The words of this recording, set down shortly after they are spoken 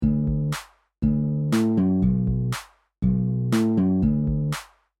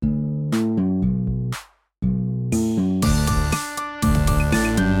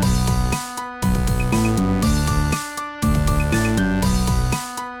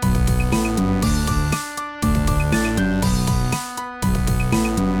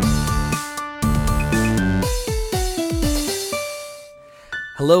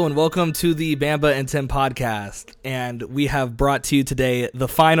Hello and welcome to the Bamba and Tim podcast. And we have brought to you today the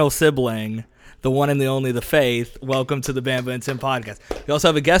final sibling, the one and the only, the Faith. Welcome to the Bamba and Tim podcast. We also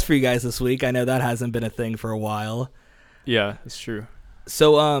have a guest for you guys this week. I know that hasn't been a thing for a while. Yeah, it's true.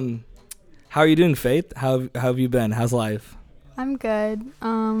 So, how are you doing, Faith? How have you been? How's life? I'm good.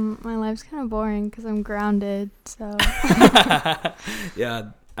 My life's kind of boring because I'm grounded, so. Yeah,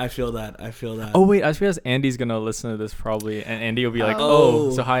 I feel that. Oh, wait, I just realized Andy's going to listen to this probably, and Andy will be like,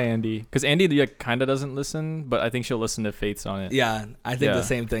 Oh. so hi, Andy. Because Andy like, kind of doesn't listen, but I think she'll listen to Faith's on it. Yeah, I think the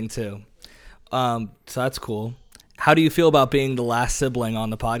same thing, too. So that's cool. How do you feel about being the last sibling on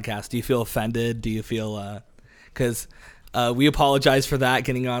the podcast? Do you feel offended? Do you feel... Because... we apologize for that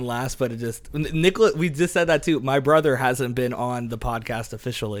getting on last, but it just Nicholas. We just said that too. My brother hasn't been on the podcast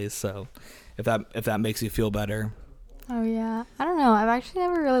officially, so if that makes you feel better. Oh yeah, I don't know. I've actually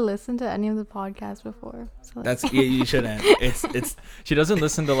never really listened to any of the podcasts before. So That's you shouldn't. It's. She doesn't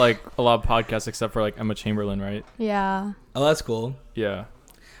listen to like a lot of podcasts except for like Emma Chamberlain, right? Yeah. Oh, that's cool. Yeah.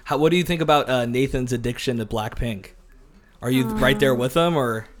 What do you think about Nathan's addiction to Blackpink? Are you right there with him,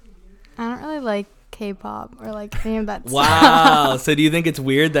 or? I don't really like K-pop or like any of that Wow. So do you think it's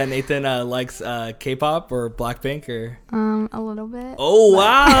weird that Nathan likes K-pop or Blackpink or? A little bit. Oh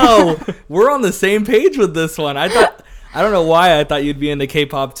wow, we're on the same page with this one. I don't know why I thought you'd be into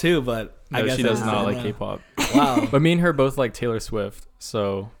K-pop too, but No, I guess she does not like K-pop. Wow. But me and her both like Taylor Swift,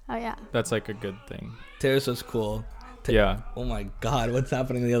 so Oh yeah. that's like a good thing. Taylor Swift's cool. Yeah. Oh my God, what's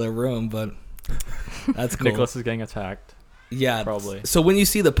happening in the other room? But that's cool. Nicholas is getting attacked. Yeah, probably. So when you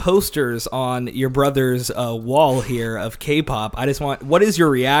see the posters on your brother's wall here of K-pop, what is your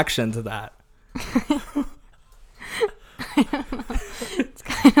reaction to that? It's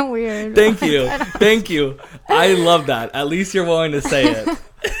kind of weird. Thank you. I love that. At least you're willing to say it.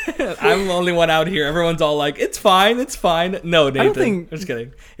 I'm the only one out here. Everyone's all like, "It's fine. No, Nathan. I'm just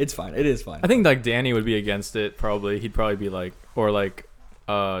kidding. It's fine. It is fine. I think like Danny would be against it. Probably he'd probably be like, or like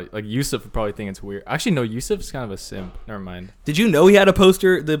Yusuf would probably think it's weird. Actually, no, Yusuf's kind of a simp. Never mind. Did you know he had the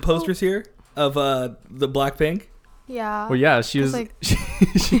posters here of the Blackpink? Yeah. Well, yeah, she was like,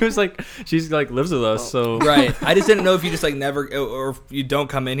 she was like, she's like lives with us, so Right. I just didn't know if you just like never, or if you don't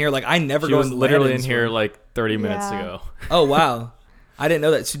come in here. Like I never she go was in literally in Landon's here room. like 30 minutes Yeah. ago. Oh wow, I didn't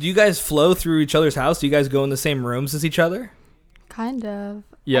know that. So do you guys flow through each other's house? Do you guys go in the same rooms as each other? kind of.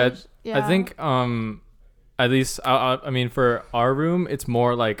 Yeah, Yeah. I think at least I mean for our room it's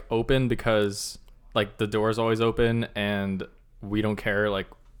more like open because like the door's always open and we don't care like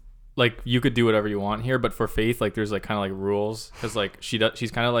you could do whatever you want here, but for Faith like there's like kind of like rules because like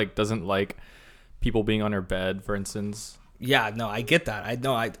she's kind of like doesn't like people being on her bed, for instance. Yeah, no, I get that. I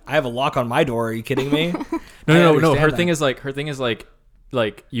know. I have a lock on my door. Are you kidding me? No. Her thing is like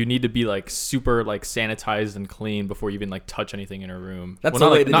you need to be like super like sanitized and clean before you even like touch anything in her room. That's well, the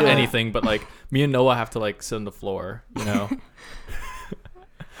not way like, to not do it. anything, but like me and Noah have to like sit on the floor, you know.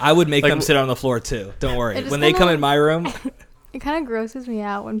 I would make Like, them sit on the floor too. Don't worry. It just When they come kinda- in my room, It kind of grosses me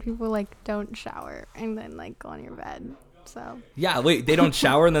out when people like don't shower and then like go on your bed. So. yeah. Wait, they don't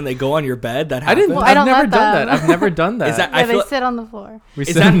shower and then they go on your bed. That I happens? didn't. Well, I I've don't never let done them. that. I've never done that. Is that- Yeah, I they feel- sit on the floor. we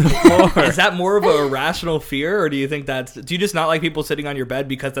Is sit on the floor. Is that more of a irrational fear, or do you think do you just not like people sitting on your bed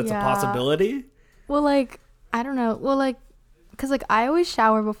because that's a Yeah. possibility? Well, like, I don't know. Well, like, because, like, I always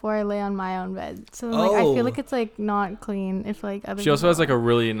shower before I lay on my own bed. So, like, I Oh. feel like it's, like, not clean if, like, other She also people has like a are.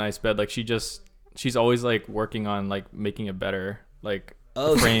 really nice bed. Like she's always like working on like making it better. Like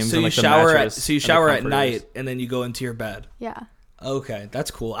Oh, the frames so and you like the shower mattress so you and the shower at comforters. night and then you go into your bed. Yeah. Okay,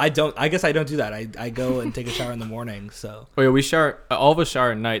 that's cool. I guess I don't do that. I go and take a shower in the morning. So Oh yeah, we shower. All of us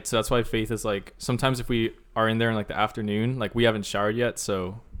shower at night, so that's why Faith is like. Sometimes if we are in there in like the afternoon, like we haven't showered yet,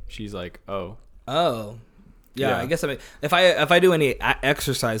 so she's like, oh. Yeah, Yeah. I guess if I do any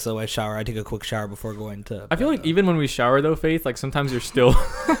exercise though, I shower. I take a quick shower before going to. I feel bed, like though. even when we shower though, Faith, like sometimes you're still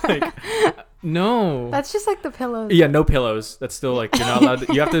like, no. That's just, like, the pillows. Yeah, no pillows. That's still like you're not allowed.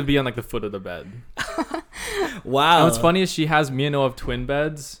 You have to be on like the foot of the bed. Wow. And what's funny is she has me and Noah have twin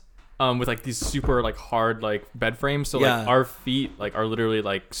beds, with like these super like hard like bed frames. So Yeah. like our feet like are literally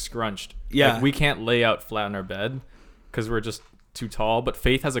like scrunched. Yeah. Like, we can't lay out flat on our bed because we're just too tall. But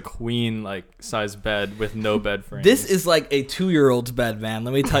Faith has a queen like size bed with no bed frame. This is like a 2-year-old's bed, man.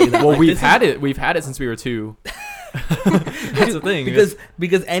 Let me tell you that. well, Like, we've this had it. We've had it since we were 2. That's the thing.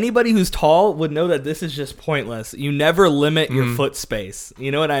 because anybody who's tall would know that this is just pointless. You never limit your foot space.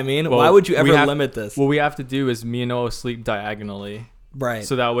 You know what I mean? Well, Why would you we ever have- limit this? what we have to do is me and Noah sleep diagonally, Right.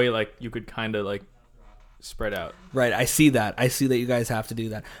 so that way like you could kind of like spread out. Right. I see that. You guys have to do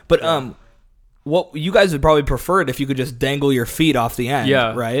that. But what you guys would probably prefer it if you could just dangle your feet off the end.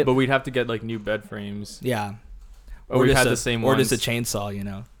 Yeah, Right. But we'd have to get like new bed frames. Yeah. or we've just had a, the same or ones. just a chainsaw, you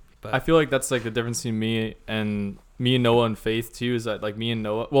know. But I feel like that's like the difference between me and Noah and Faith too, is that like me and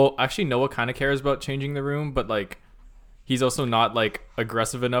Noah, well actually Noah kind of cares about changing the room, but like he's also not like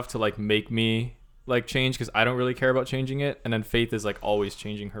aggressive enough to like make me like change, because I don't really care about changing it. And then Faith is like always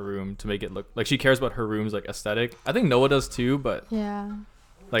changing her room to make it look like she cares about her room's like aesthetic. I think Noah does too, but Yeah.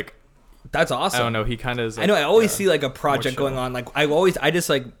 like that's awesome. I don't know, he kind of is like, I know. I always see like a project chill. going on. Like I just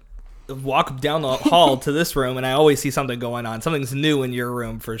like walk down the hall to this room, and I always see something going on. Something's new in your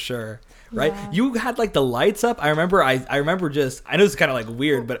room for sure, right? Yeah. You had like the lights up. I remember just. I know it's kind of like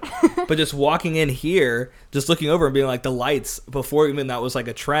weird, but just walking in here, just looking over and being like the lights before even that was like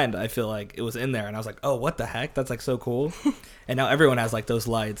a trend. I feel like it was in there, and I was like, oh, what the heck? That's like so cool. And now everyone has like those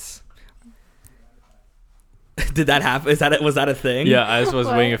lights. Did that happen? Was that a thing? Yeah, I just was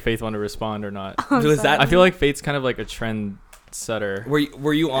What? waiting if Faith wanted to respond or not. Was that? I feel like Faith's kind of like a trend setter.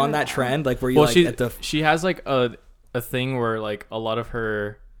 Were you on that trend? Like were you Well, like she at the? she has like a thing where like a lot of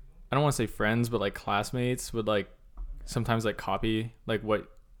her, I don't want to say friends, but like classmates would like sometimes like copy like what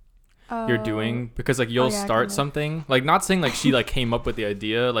you're doing, because like you'll yeah, start kinda. something, like not saying like she like came up with the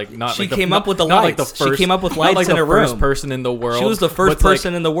idea, like not She like came up with the not like lights. the She first, came up with not lights like in the a first room. person in the world. She was the first but, like,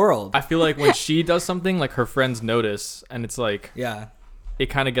 person in the world. I feel like when she does something, like her friends notice, and it's like Yeah. it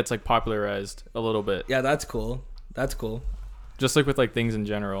kind of gets like popularized a little bit. Yeah, that's cool. That's cool. Just like with like things in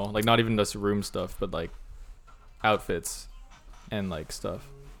general, like not even just room stuff, but like outfits and like stuff.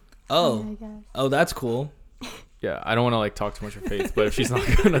 Oh. Yeah, I guess. Oh, that's cool. Yeah, I don't want to like talk too much of Faith, but if she's not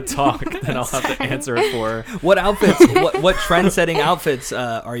gonna talk, then I'll have to answer it for her. What outfits? what trend-setting outfits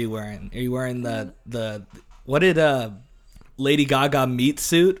are you wearing? Are you wearing the what did Lady Gaga meat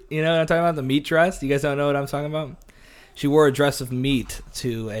suit? You know what I'm talking about? The meat dress. You guys don't know what I'm talking about? She wore a dress of meat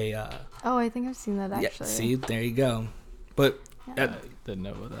to a. Oh, I think I've seen that Yeah. actually. See, there you go. But I didn't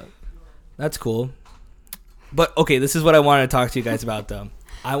know about that. that's cool. But okay, this is what I wanted to talk to you guys about, though.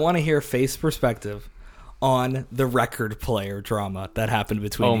 I want to hear Faith's perspective on the record player drama that happened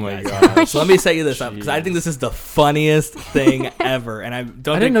between Oh you my guys. gosh. So let me set you this up, because I think Jeez. this is the funniest thing ever, and I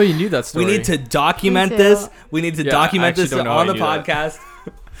don't. I didn't know you knew that story. We need to document Me too. this. We need to Yeah, I document actually this don't know on how the you knew that.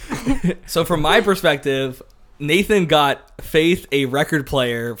 podcast. So from my perspective, Nathan got Faith a record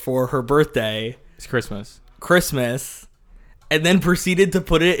player for her birthday, It's Christmas. Christmas, and then proceeded to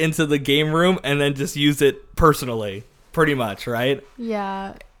put it into the game room and then just use it personally, pretty much, right?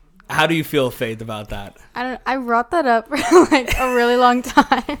 Yeah. How do you feel, Faith, about that? I brought that up for like a really long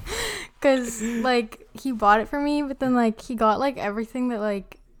time because like he bought it for me, but then like he got like everything that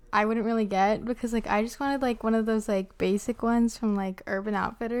like I wouldn't really get, because like I just wanted like one of those like basic ones from like Urban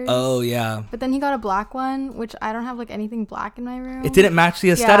Outfitters. Oh, yeah. But then he got a black one, which I don't have like anything black in my room. It didn't match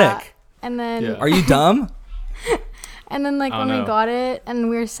the aesthetic. And then Yeah. Are you dumb? and then like I when don't we know. got it and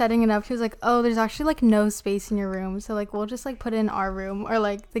we were setting it up, he was like, "Oh, there's actually like no space in your room, so like we'll just like put it in our room or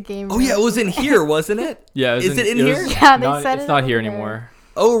like the game room." Oh, yeah, it was in here, wasn't it? Yeah, Is it in here? Yeah, they not, said it's it not over here there. anymore.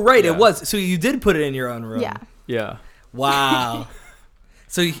 Oh, right, Yeah. it was. So you did put it in your own room. Yeah. Yeah. Wow.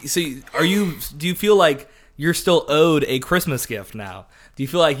 So do you feel like you're still owed a Christmas gift now? Do you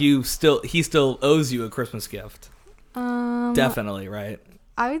feel like he still owes you a Christmas gift? Definitely, right?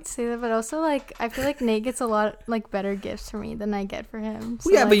 I would say that, but also like I feel like Nate gets a lot like better gifts for me than I get for him. So,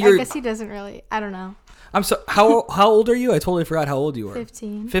 Well, yeah, like, but you're- I guess he doesn't really. I don't know. I'm so how old are you? I totally forgot how old you were.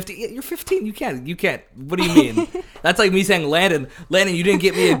 15. 15. You're 15. You can't. What do you mean? That's like me saying, Landon, you didn't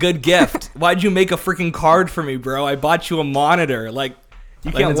get me a good gift. Why'd you make a freaking card for me, bro? I bought you a monitor. Like,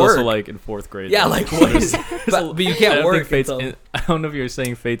 you can't Landon's work. also like in 4th grade. Yeah, though. like what is? but you I can't don't work. think Fate's until- I don't know if you're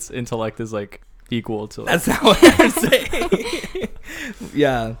saying Fate's intellect is like equal to. Like, That's not what I'm saying.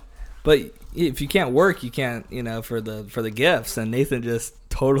 Yeah, but if you can't work, you can't. For the gifts. And Nathan just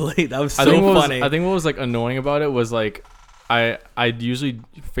totally. That was so funny. I think what was like annoying about it was like I usually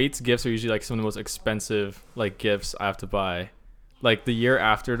Fate's gifts are usually like some of the most expensive like gifts I have to buy. Like the year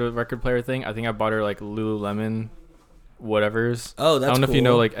after the record player thing, I think I bought her like Lululemon whatever's. Oh, that's I don't know if you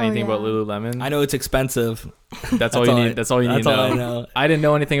cool. know like Oh, anything about yeah. Lululemon. I know it's expensive. That's all you need. That's all you need that's to all know. I know. I didn't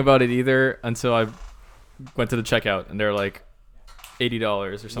know anything about it either until I went to the checkout and they're like $80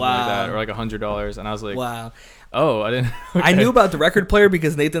 or something like that, Wow. or like $100, and I was like, Wow. oh, I didn't. I okay. knew about the record player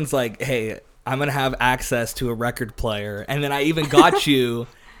because Nathan's like, hey, I'm going to have access to a record player. And then I even got you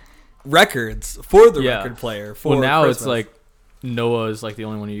records for the Yeah. record player. For Well, now it's Christmas. like Noah is like the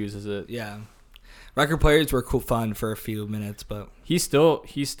only one who uses it. Yeah. Record players were cool fun for a few minutes, but He still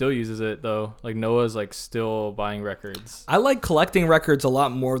uses it though. Like Noah's like still buying records. I like collecting records a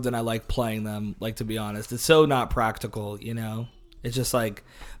lot more than I like playing them, like, to be honest. It's so not practical, It's just like,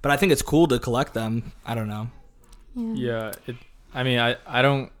 but I think it's cool to collect them. I don't know. Yeah. Yeah. I mean,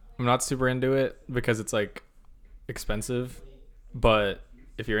 I'm not super into it because it's like expensive, but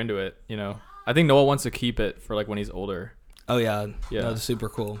if you're into it, you know, I think Noah wants to keep it for like when he's older. Oh yeah, Yeah. that's super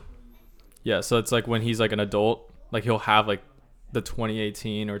cool. Yeah, so it's like when he's like an adult, like he'll have like the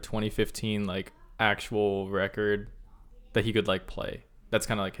 2018 or 2015 like actual record that he could like play. That's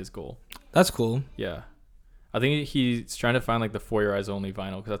kind of like his goal. That's cool. Yeah. I think he's trying to find like the For Your Eyes Only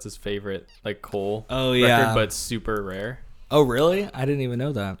vinyl because that's his favorite like Cole Oh record, yeah. but it's super rare. Oh really? I didn't even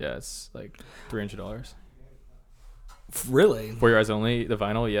know that. Yeah, it's like $300. Really? For Your Eyes Only, the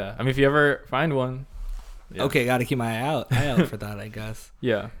vinyl, yeah. I mean, if you ever find one. Yeah. Okay, got to keep my eye out for that, I guess.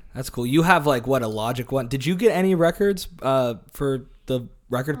 Yeah. That's cool. You have like what, a Logic one? Did you get any records for the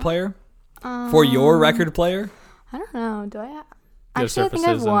record player? For your record player? I don't know. Do I? have Actually, I think I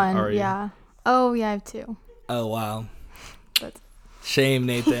have Surfaces and one. RE. Yeah. Oh yeah, I have two. Oh wow. That's- Shame,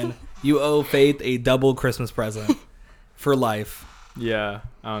 Nathan. You owe Faith a double Christmas present for life. Yeah.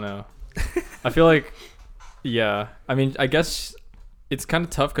 I don't know. I feel like, yeah. I mean, I guess it's kind of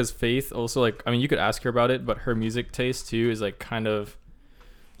tough because Faith also like, I mean, you could ask her about it, but her music taste too is like kind of,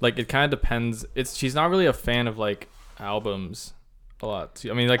 like it kind of depends. She's not really a fan of like albums a lot too.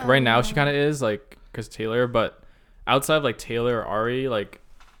 I mean, like right now she kind of is like, because Taylor, but outside of like Taylor or Ari, like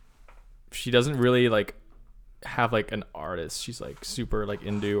she doesn't really like have like an artist she's like super like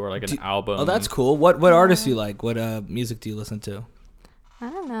into or like an album. Oh, that's cool. What artists do you like? What music do you listen to? I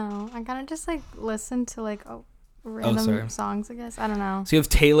don't know. I kind of just like listen to like random songs. I guess I don't know. So you have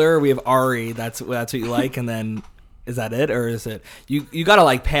Taylor, we have Ari. That's what you like, and then is that it, or is it you gotta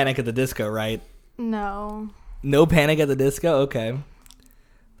like Panic at the Disco, right? No. No Panic at the Disco. Okay,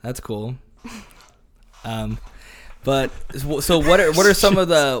 that's cool. But so what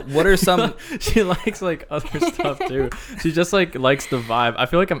are some she likes like other stuff too. She just like likes the vibe. I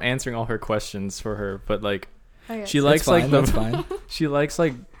feel like I'm answering all her questions for her, but like Okay. she likes fine, like that's fine. she likes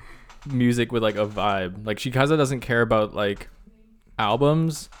like music with like a vibe. Like she kind of doesn't care about like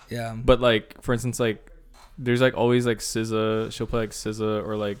albums, Yeah. but like for instance like there's like always like SZA. She'll play like SZA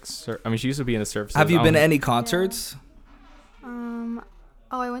or like I mean she used to be in the Surfaces. Have you been to any concerts?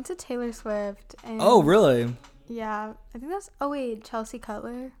 Oh, I went to Taylor Swift. And Oh, really? Yeah, I think that's. Oh wait, Chelsea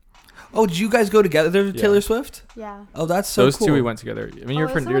Cutler. Oh, did you guys go together to Yeah. Taylor Swift? Yeah. Oh, that's so Those cool. two we went together. I mean, you're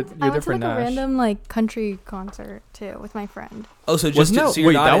I different. went You're to different. like a Nash. random like country concert too with my friend. Oh, so just Wasn't so that, you're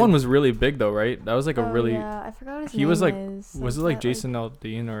wait, not that in- one was really big though, right? That was like a Oh, really. Yeah, I forgot what his He name was like, is. was it like Jason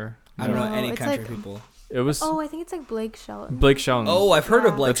Aldean or? I don't know No, any it's country like- people. It was Oh, I think it's like Blake Shelton. Blake Shelton. Oh, I've heard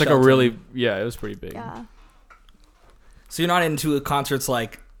of Yeah. Blake. That's like Shelton. a really it was pretty big. Yeah. So you're not into concerts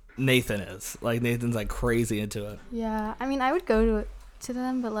like Nathan is. Like Nathan's like crazy into it. Yeah. I mean, I would go to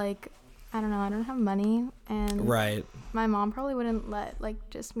them, but like, I don't know. I don't have money, and Right. my mom probably wouldn't let like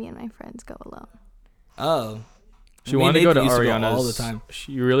just me and my friends go alone. Oh. She Me and wanted to go to Nathan used Ariana's all the time.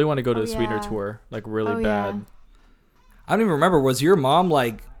 She really wanted to go to Oh, the Sweetener yeah. tour, like really Oh, bad. yeah. I don't even remember. Was your mom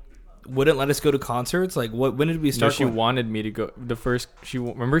like wouldn't let us go to concerts? Like what? When did we No, start? she wanted me to go. The first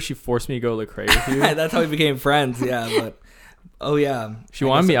remember she forced me to go to Lecrae with you. That's how we became friends. Yeah, but oh yeah, She I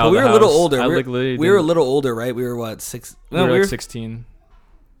wanted guess me so. out But of we the were a little house. older. I, We like, were, literally we were a didn't- little older, right? We were what, 6? we No, were like 16.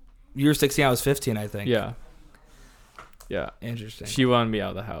 You were 16. I was 15, I think. Yeah. Yeah. Interesting. She wanted me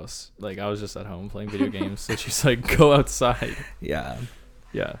out of the house. Like I was just at home playing video games. So she's like, go outside. Yeah.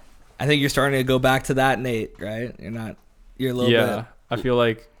 Yeah. I think you're starting to go back to that, Nate. Right? You're a little Yeah. bit I feel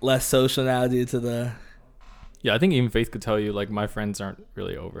like less social now due to the. I think even Faith could tell you like my friends aren't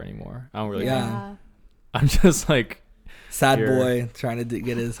really over anymore. I don't really Yeah. care. I'm just like Sad Here. boy trying to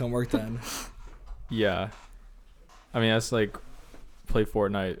get his homework done. yeah. I mean that's like play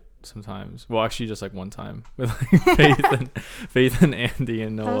Fortnite sometimes. Well actually just like one time with like Faith and Andy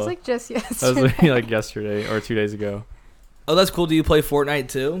and Noah. That was like just That was yesterday. literally like yesterday or 2 days ago. Oh, that's cool. Do you play Fortnite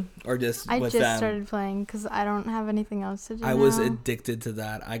too, or just I with just them? started playing because I don't have anything else to do. I was now. addicted to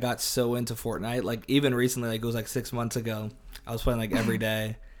that. I got so into Fortnite. Like even recently, like it was like 6 months ago. I was playing like every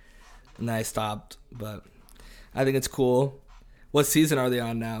day, and then I stopped. But I think it's cool. What season are they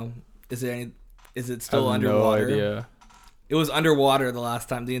on now? Is it still I have underwater? No idea. It was underwater the last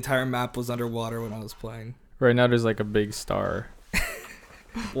time. The entire map was underwater when I was playing. Right now there's like a big star.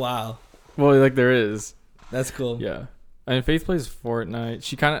 Wow, Well, like there is. that's cool. Yeah. I mean, Faith plays Fortnite.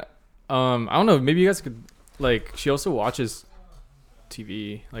 She kind of, I don't know. Maybe you guys could, like, she also watches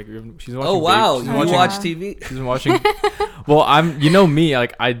TV. Like, she's watching. Oh wow, she's you watching, watch TV? She's been watching. Well, you know me,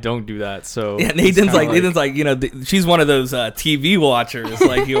 like, I don't do that. So Yeah, it's Nathan's kinda like she's one of those TV watchers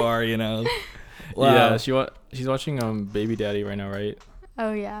like you are. Wow. Yeah, she's watching Baby Daddy right now, right?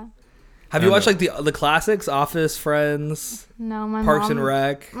 Oh yeah. Have you watched like the classics, Office, Friends, No, my Parks mom. and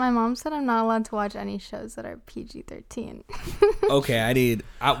Rec? My mom said I'm not allowed to watch any shows that are PG-13. Okay,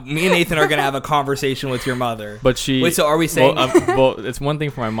 me and Nathan are gonna have a conversation with your mother. But she. Wait, so are we saying? Well, it's one thing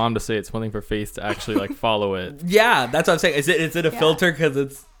for my mom to say. It's one thing for Faith to actually like follow it. Yeah, that's what I'm saying. Is it a Yeah. filter because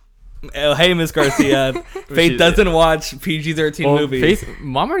it's? Oh, hey, Miss Garcia. Faith doesn't watch PG-13 movies. Faith,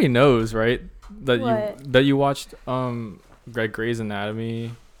 mom already knows, right? What? That you watched Grey's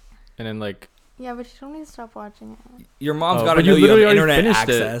Anatomy, and then like. Yeah, but you don't need to stop watching it. Your mom's Oh, got to but you know you have literally internet already finished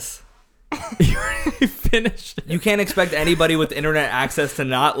it. access. You already finished it. You can't expect anybody with internet access to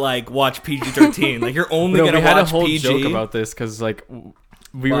not like watch PG-13. Like you're only No, gonna we had watch a whole PG. joke about this because like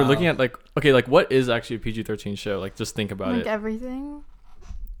we were Wow. looking at like okay, like what is actually a PG-13 show? Like just think about Like it. everything.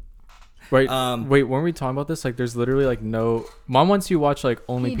 Right? Wait, weren't we talking about this? Like there's literally like no. Mom wants you to watch like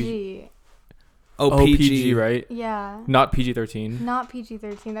only PG. PG. Oh, Oh, PG. PG, right? Yeah. Not PG-13. Not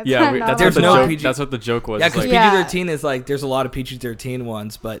PG-13. That's Yeah, not that's There's what the no joke. PG. That's what the joke was. Yeah, It's because like, Yeah. PG-13 is like there's a lot of PG-13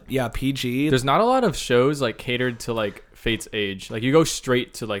 ones, but yeah, PG. there's not a lot of shows like catered to like Fate's age. Like you go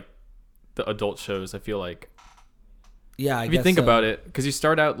straight to like the adult shows. I feel like Yeah, I if guess you think so. about it, because you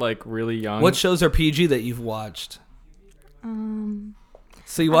start out like really young. What shows are PG that you've watched?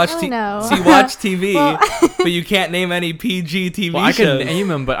 So you I watch don't know. So you watch TV, Well- but you can't name any PG TV Well, I shows. can name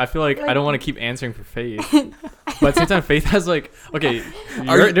them, but I feel like I don't want to keep answering for Faith. But at the same time, Faith has like okay.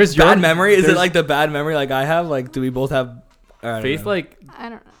 There's bad memory. Is it there's- like the bad memory like I have? Like, do we both have? I don't Faith know. like I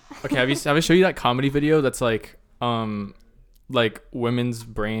don't know. okay? Have I show you that comedy video that's like women's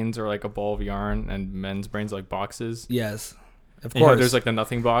brains are like a ball of yarn and men's brains are like boxes. Yes, of You know, course. there's like the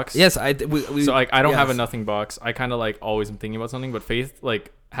nothing box. yes, So like I don't have a yes. nothing box. I kind of like always am thinking about something, but Faith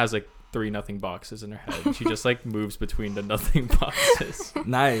like has like 3 nothing boxes in her head. She just like moves between the nothing boxes.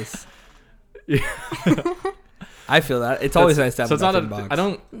 Nice. Yeah. I feel that it's always nice to have So a it's not nothing a. box. I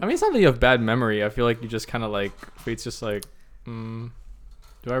don't. I mean, it's not that you have bad memory. I feel like you just kind of like Faith's just like, do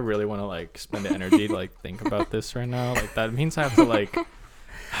I really want to like spend the energy to like think about this right now? Like that means I have to like.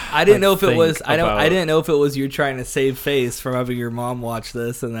 I didn't like, know if it think was. I about- didn't know if it was you trying to save face from having your mom watch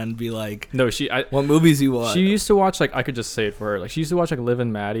this and then be like, No, "What movies you watch?" she used to watch like I could just say it for her. Like she used to watch like Liv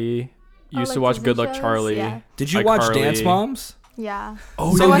and Maddie. Used to like watch Disney Good Luck shows? Charlie. Yeah. Did you like watch Carly. Dance Moms? Yeah.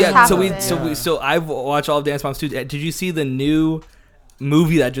 Oh, So watched yeah, half so of we, it. so we, so I've watched all of Dance Moms too. Did you see the new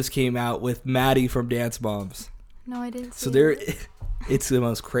movie that just came out with Maddie from Dance Moms? No, I didn't. So see there, it. it's the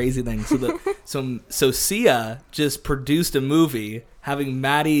most crazy thing. So Sia just produced a movie having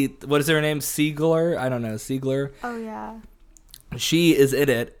Maddie. What is her name? Siegler? I don't know. Siegler. Oh yeah. She is in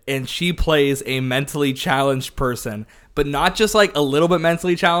it, and she plays a mentally challenged person, but not just like a little bit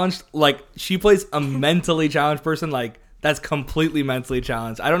mentally challenged. Like she plays a mentally challenged person, like that's completely mentally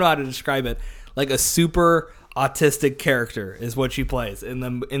challenged. I don't know how to describe it. Like a super autistic character is what she plays in the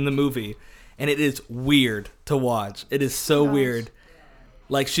movie, and it is weird to watch. It is so Gosh. weird.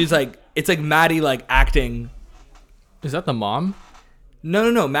 Like she's like, it's like Maddie like acting. Is that the mom?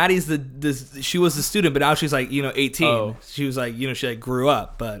 No. Maddie's she was the student, but now she's like 18. Oh. She was like she like grew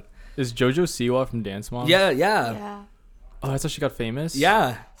up, but Is JoJo Siwa from Dance Moms? yeah. Yeah. Oh, that's how she got famous.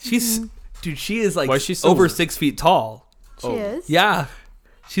 Yeah, she's dude. She is like Why is she so- over 6 feet tall. She Oh. is. Yeah,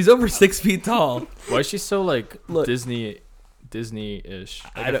 she's over 6 feet tall. Why is she so like Look. Disney-ish?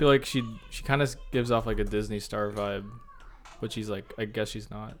 Like, I I don't- feel like she kind of gives off like a Disney star vibe, but she's like I guess she's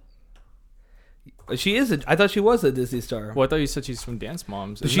not. She is. I thought she was a Disney star. Well, I thought you said she's from Dance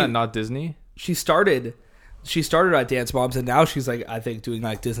Moms. But Isn't she- that not Disney? She started at Dance Moms, and now she's like I think doing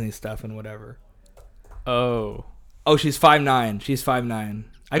like Disney stuff and whatever. Oh, Oh, she's 5'9". She's 5'9".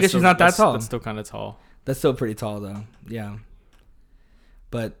 I guess she's not that tall. That's still kind of tall. That's still pretty tall though. Yeah,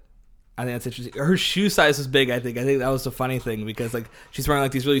 but I think that's interesting. Her shoe size was big. I think that was the funny thing because like she's wearing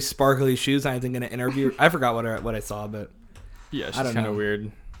like these really sparkly shoes. And I think in an interview, I forgot what I saw, but. Yeah, she's don't kind know. of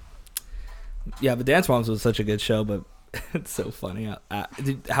weird. Yeah, but Dance Moms was such a good show, but it's so funny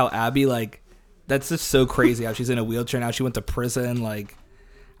how Abby like that's just so crazy how she's in a wheelchair now. She went to prison. Like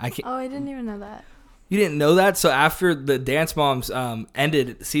I can't. Oh, I didn't even know that. You didn't know that? So after the Dance Moms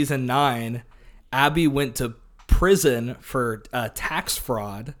ended season 9, Abby went to prison for tax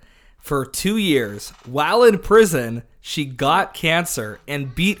fraud for 2 years. While in prison, she got cancer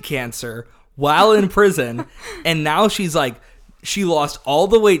and beat cancer while in prison, and now she's like. She lost all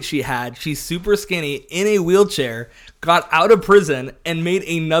the weight she had. She's super skinny in a wheelchair, got out of prison, and made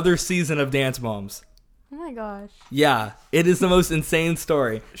another season of Dance Moms. Oh my gosh. Yeah, it is the most insane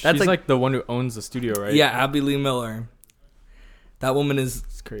story. That's She's like the one who owns the studio, right? yeah, Abby Lee Miller. That woman is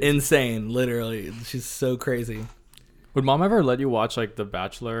crazy. insane, literally. She's so crazy. Would mom ever let you watch like The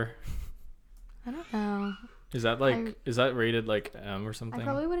Bachelor? I don't know. Is that is that rated like M or something? I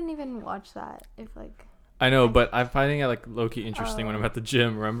probably wouldn't even watch that if like. I know, but I'm finding it like low-key interesting when I'm at the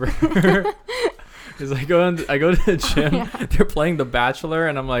gym. Remember? Because I go to the gym, they're playing The Bachelor,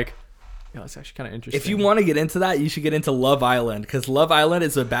 and I'm like, yeah, it's actually kind of interesting. If you want to get into that, you should get into Love Island, because Love Island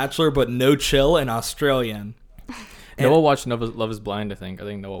is a Bachelor but no chill and Australian. Noah watched Love Is Blind. I think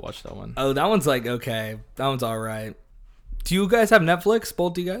Noah watched that one. Oh, that one's like okay. That one's all right. Do you guys have Netflix?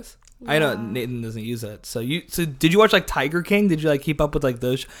 Both of you guys? Yeah. I know Nathan doesn't use it. So did you watch like Tiger King? Did you like keep up with like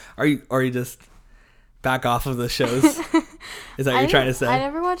those? Are you just back off of the shows? Is that what you're trying to say? I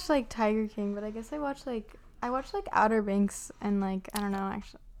never watched like Tiger King, but I guess I watched like Outer Banks and like I don't know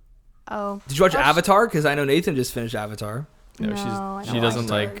actually. Oh. Did you watch Avatar? Because I know Nathan just finished Avatar. No, she doesn't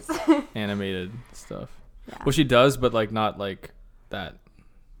like animated stuff. Yeah. Well, she does, but like not like that.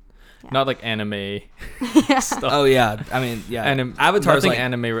 Yeah. Not like anime stuff. Oh yeah, I mean yeah. Avatar's like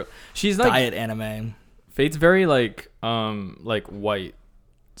anime. She's like diet anime. Fate's very like white.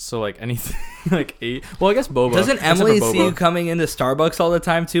 So like anything like eight. Well, I guess Boba. Doesn't Emily see you coming into Starbucks all the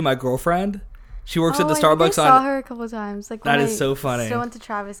time too? My girlfriend. She works at the Starbucks. I saw her a couple of times. Like that is so funny. I still went to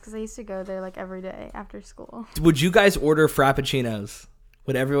Travis because I used to go there like every day after school. Would you guys order frappuccinos?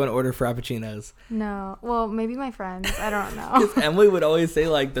 Would everyone order frappuccinos? No. Well, maybe my friends. I don't know. Emily would always say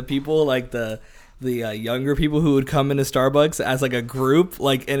like the people like the younger people who would come into Starbucks as like a group,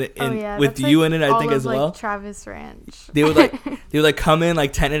 like with you in it, I think as well. Like Travis Ranch. They would come in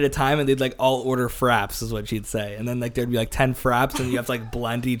like 10 at a time, and they'd like all order fraps, is what she'd say, and then like there'd be like 10 fraps, and you have to like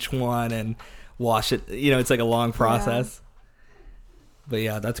blend each one and wash it. You know, it's like a long process. Yeah. But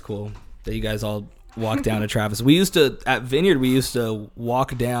yeah, that's cool that you guys all walk down to Travis. We used to at Vineyard. We used to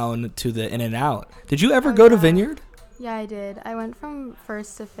walk down to the In-N-Out. Did you ever go to Vineyard? Yeah, I did. I went from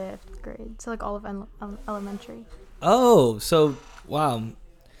 1st to 5th grade, so like all of elementary. Oh, so wow.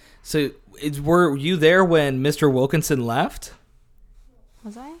 So were you there when Mr. Wilkinson left?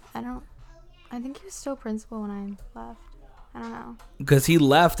 Was I? I think he was still principal when I left. I don't know. Because he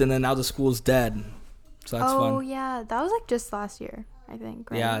left, and then now the school's dead. So that's fun. Oh yeah, that was like just last year, I think.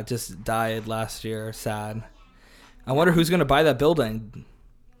 Right? Yeah, it just died last year. Sad. I wonder who's gonna buy that building.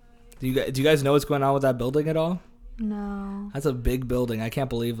 Do you guys know what's going on with that building at all? No. That's a big building. I can't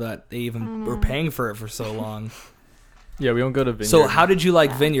believe that they even were paying for it for so long. Yeah, we don't go to Vineyard. So how did you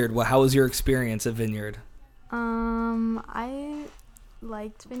like Vineyard? How was your experience at Vineyard? I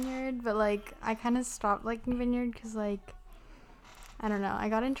liked Vineyard, but like I kind of stopped liking Vineyard because like I don't know. I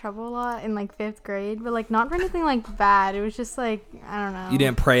got in trouble a lot in like 5th grade, but like not for anything like bad. It was just like I don't know. You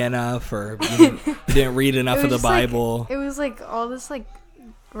didn't pray enough, or you didn't read enough of the Bible. Like, it was like all this like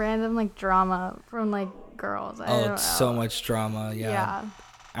random like drama from like girls. It's so much drama. Yeah.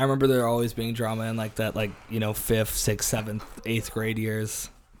 I remember there always being drama in like that, like 5th, 6th, 7th, 8th grade years.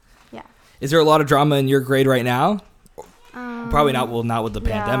 Yeah. Is there a lot of drama in your grade right now? Probably not. Well, not with the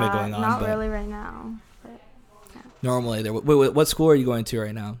pandemic going on. Not really right now. Normally there. Wait, what school are you going to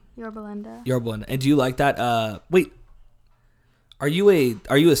right now? Yorba Linda. And do you like that? Wait, are you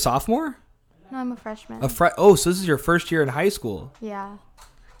a sophomore? No, I'm a freshman. So this is your first year in high school. Yeah.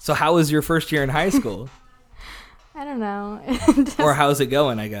 So how was your first year in high school? I don't know. Or how's it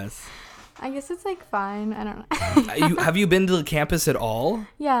going? I guess it's like fine. I don't know. Have you been to the campus at all?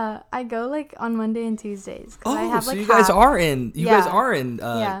 Yeah, I go like on Monday and Tuesdays. Oh, I have, so like, you guys are in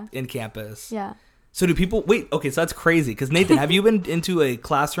in campus. Yeah. So do people wait? Okay, so that's crazy. Because Nathan, have you been into a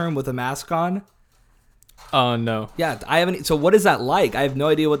classroom with a mask on? Oh no. Yeah, I haven't. So what is that like? I have no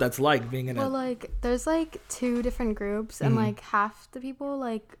idea what that's like being in. Like there's like 2 different groups, and like half the people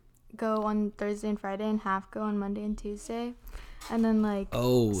like go on Thursday and Friday, and half go on Monday and Tuesday. And then like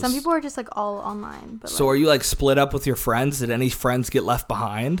some people are just like all online. But so are you like split up with your friends? Did any friends get left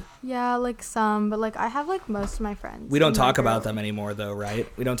behind? Yeah, like some, but like I have like most of my friends. We don't talk about them anymore though, right?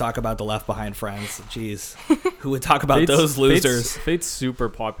 We don't talk about the left behind friends. Jeez. Who would talk about those losers? Fate's super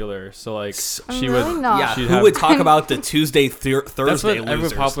popular, so like she really would not. Yeah, who would talk about the Tuesday Thursday That's what losers?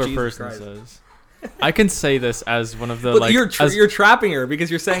 Every popular Jesus person Christ. says. I can say this as one of the you're trapping her because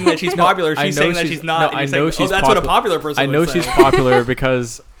you're saying that she's popular. She's saying that she's not. No, I know she's. That's what a popular person. I know she's popular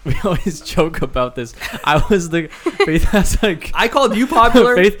because we always joke about this. Faith has like. I called you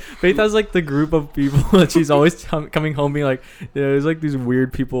popular. Faith has like the group of people that she's always coming home being like, there's like these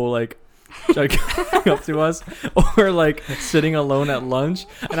weird people like coming up to us or like sitting alone at lunch,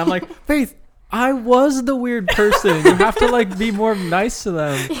 and I'm like, Faith, I was the weird person. You have to like be more nice to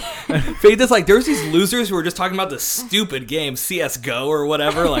them. Faith is like, there's these losers who are just talking about the stupid game CS:GO or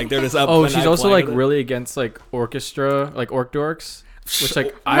whatever. Like they're just up. Oh, she's also like really against like orchestra, like orc dorks, which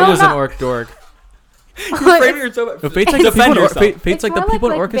like I was an orc dork. You're framing her so much. Faith's like the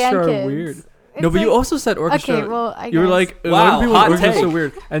people in orchestra are weird. No, but you also said orchestra. Okay, well, I you were guess. like, Wow, why do people hot orchestra so take.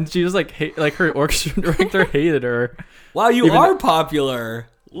 weird? And she was like, like her orchestra director hated her Wow, you Even- are popular.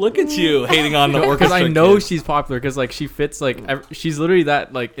 Look at you hating on the orchestra. because I know kid. she's popular because like she fits like she's literally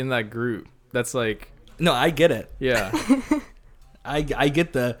that like in that group. That's like No, I get it. yeah. I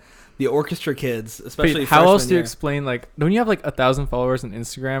get the orchestra kids, especially Wait, how else freshman do you year. explain like don't you have like 1,000 followers on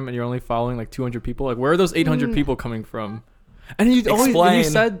Instagram and you're only following like 200 people? Like where are those 800 people coming from? And you always and you Explain.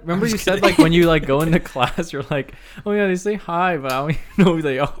 said remember I'm you just said kidding. like when you like go into class you're like, oh yeah, they say hi but I don't even know who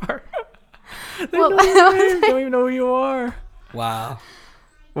they are. They Well, know your name, don't even know who you are. Wow.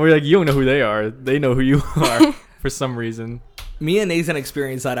 Or like you don't know who they are. They know who you are for some reason. Me and Nathan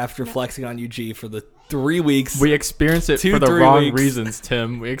experienced that after flexing on UG for the 3 weeks. We experienced it 2, for the 3 wrong weeks. reasons,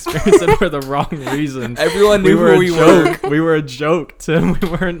 Tim. We experienced it for the wrong reasons. Everyone knew were who a we were. joke. We were a joke, Tim. We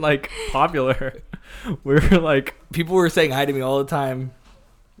weren't like popular. We were like People were saying hi to me all the time.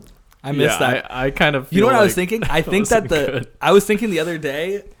 I missed that. I kind of. You know feel what I was like thinking? I think that wasn't good. I was thinking the other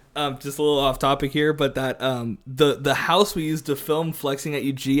day, just a little off topic here, but that the house we used to film flexing at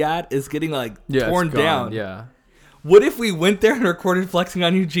UG at is getting like Yeah, it's torn gone. down. Yeah. What if we went there and recorded flexing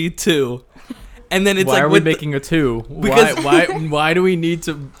on UG too? And then it's Why like are we with the- making a 2? Because- Why do we need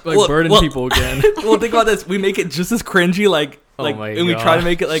to like Well- burden well- people again? well, think about this. We make it just as cringy, Oh my and we try to gosh.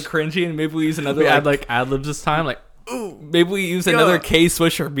 make it like cringy, and maybe we use another we like, add like ad libs this time. Like maybe we use another K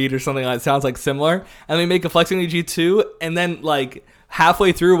Swisher beat or something that sounds like similar, and we make a flexing UG 2, and then like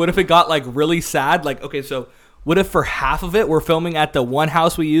halfway through, what if it got like really sad? Like, okay, so what if for half of it we're filming at the one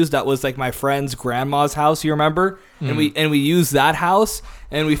house we used that was like my friend's grandma's house, you remember? And we use that house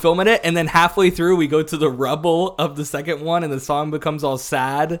and we film it, and then halfway through we go to the rubble of the second one, and the song becomes all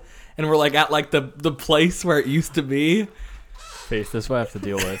sad, and we're like at like the place where it used to be. Faith, this is what I have to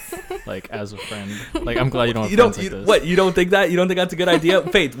deal with, like as a friend. Like I'm glad you don't have You don't friends like this. what? You don't think that? You don't think that's a good idea?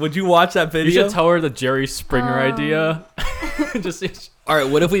 Faith, would you watch that You video? should tell her the Jerry Springer idea. Just All right,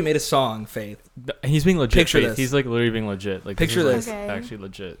 what if we made a song, Faith? he's being legit. Picture Faith. this. He's like literally being legit. Like Picture this. this. Is, like, Okay. actually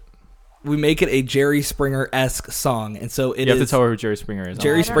legit. We make it a Jerry Springer-esque song, and so it You have to is tell her who Jerry Springer is.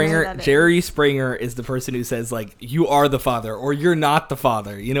 Jerry I don't know who Springer. that is. Jerry Springer is the person who says like, "You are the father," or "You're not the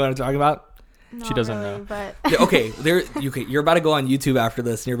father." You know what I'm talking about? Not doesn't really, know. But Okay, you're about to go on YouTube after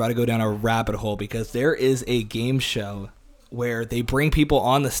this, and you're about to go down a rabbit hole because there is a game show where they bring people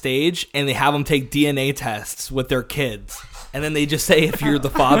on the stage and they have them take DNA tests with their kids. And then they just say if you're the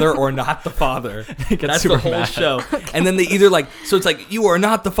father or not the father. get That's super the whole mad. show. And then they either like, so it's like, you are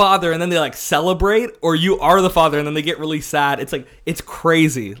not the father. And then they like celebrate, or you are the father. And then they get really sad. It's like, it's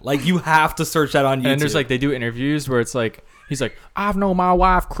crazy. Like, you have to search that on YouTube. And there's like they do interviews where it's like he's like, I've known my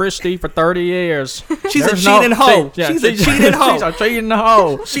wife Christy for 30 years. She's a There's cheating hoe. Yeah, She's a cheating hoe. She's a cheating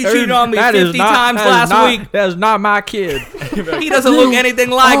hoe. She cheated on me 50 times last week. That is not my kid. He doesn't look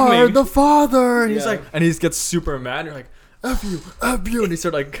anything like me. the father. And he's Yeah. like, and he gets super mad. You're like, F you, and they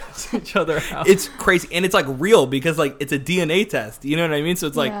start like cussing each other out. It's crazy, and it's like real because like it's a DNA test. You know what I mean? So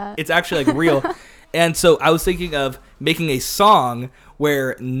it's like Yeah. it's actually like real. And so I was thinking of making a song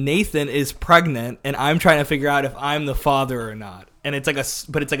where Nathan is pregnant, and I'm trying to figure out if I'm the father or not. And it's like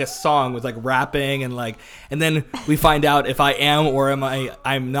but it's like a song with like rapping and like, and then we find out if I am or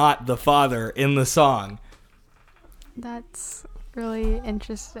I'm not the father in the song. that's really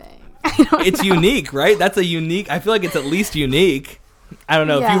interesting. It's unique, right? That's a unique. I feel like it's at least unique. I don't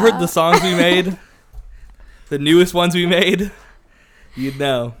know if you heard Yeah. the songs we made, the newest ones we made, you'd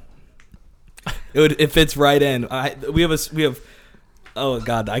know. It fits right in. We have. Oh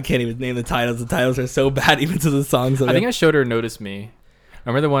God, I can't even name the titles. The titles are so bad, even to the songs. That I think I showed her Notice Me.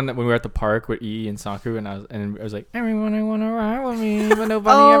 Remember the one that when we were at the park with E and Saku, and I was like, everyone I want to ride with me, but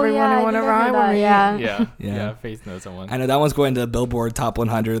nobody, Oh, everyone yeah, I I want to think I ride heard with that, me. yeah. Yeah, Yeah. yeah. Faith knows that one. I know that one's going to Billboard Top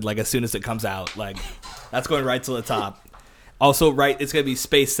 100 like as soon as it comes out. Like that's going right to the top. Also, right, it's gonna be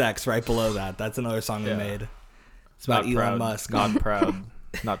Space Sex right below that. That's another song Yeah. we made. It's about Not Elon proud. Musk. Not proud.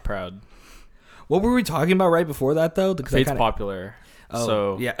 Not proud. What were we talking about right before that though? Because Faith's popular. Oh,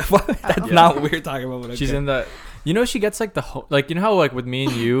 So yeah, that's Yeah. not what we were talking about. But she's okay. in the. You know, she gets like the like. You know how like with me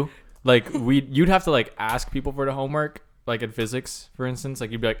and you, like you'd have to like ask people for the homework. Like in physics, for instance,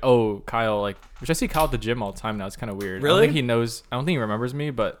 like you'd be like, "Oh, Kyle," like which I see Kyle at the gym all the time now. It's kind of weird. I Really? don't think he knows. I don't think he remembers me,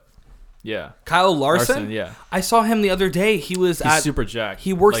 but yeah, Kyle Larson. yeah, I saw him the other day. He was he's at super jacked.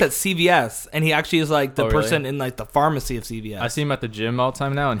 he works Like, at CVS, and he actually is like the Oh, really? person in like the pharmacy of CVS. I see him at the gym all the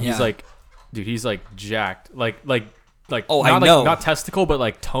time now, and he's Yeah. like, dude, he's like jacked, like. Oh, not I know. Like, not testicle, but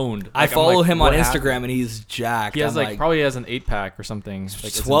like toned. I Like, I'm follow like, him on what Instagram, happened? and he's jacked. He has I'm like probably has an 8-pack or something. Like,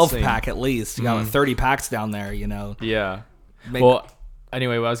 it's 12 insane. pack at least. You got like Mhm. 30 packs down there. You know. Yeah. Make- Well,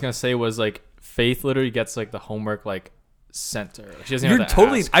 anyway, what I was gonna say was like Faith literally gets like the homework like sent to her. She doesn't You're have to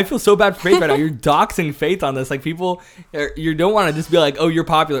totally. ask. I feel so bad for Faith right now. You're doxing Faith on this. Like people, you don't want to just be like, "Oh, you're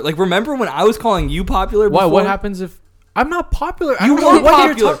popular." Like remember when I was calling you popular? Why? Before? What happens if I'm not popular? I You don't know were what you're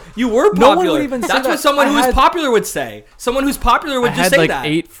popular. talking- You were No one popular. would even say That's that. what someone I who is had- popular would say. Someone who's popular would I just had say like that.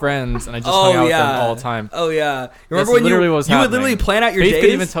 8 friends, and I just hung out with them all the time. Oh yeah. You remember That's when literally you what was would happening. literally plan out your Faith days? could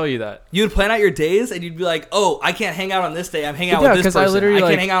even tell you that. You would plan out your days, and you'd be like, "Oh, I can't hang out on this day. I'm hanging out Yeah, with this 'cause I person. literally, I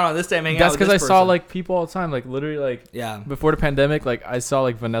can't like- hang out on this day. I'm hanging That's out with because this I saw person." like people all the time, like literally like yeah. before the pandemic, like I saw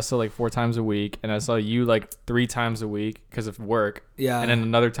like Vanessa like 4 times a week, and I saw you like 3 times a week because of work. Yeah. And then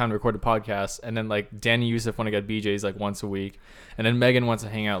another time to record a podcast, and then like Danny Youssef want to get BJ's like once a week, and then Megan wants to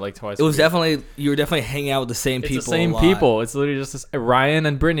hang out like twice. It was a week. definitely you were definitely hanging out with the same It's people. the same a lot. people. It's literally just this, Ryan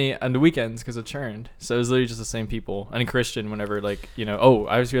and Brittany on the weekends because it churned. So it was literally just the same people. And Christian, whenever like oh,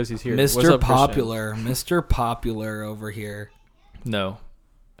 I just realized he's here. What's Mr. up, Christian? Popular, Mr. Popular over here. No.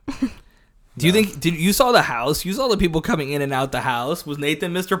 Do you think? Did you saw the house? You saw the people coming in and out the house. Was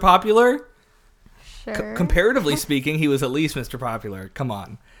Nathan Mr. Popular? Sure. Comparatively speaking, he was at least Mr. Popular. Come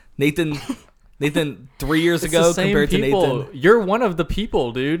on, Nathan. Nathan 3 years It's ago the same compared people. to Nathan. You're one of the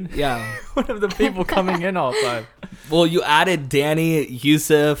people, dude. Yeah. One of the people coming in all the time. Well, you added Danny,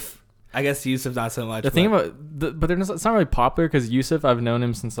 Yusuf. I guess Yusuf not so much. The thing about, but they're not, it's not really popular because Yusuf, I've known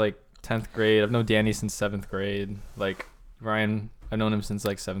him since like 10th grade. I've known Danny since 7th grade. Like Ryan, I've known him since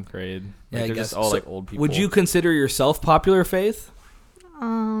like 7th grade. Like, Yeah, I they're guess. just all So like old people. Would you consider yourself popular, Faith?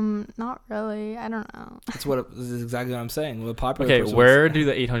 Not really. I don't know. That's what this is exactly what I'm saying. What a popular Okay, person where would say. do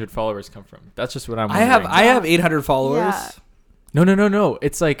the 800 followers come from? That's just what I'm I wondering. have 800 followers. Yeah. No.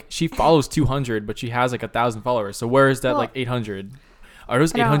 It's like she follows 200, but she has like 1,000 followers. So where is that Well, like 800? Are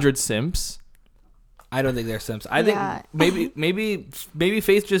those I don't- 800 simps? I don't think they're simps. I Yeah. think maybe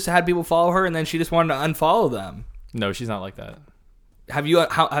Faith just had people follow her and then she just wanted to unfollow them. No, she's not like that. How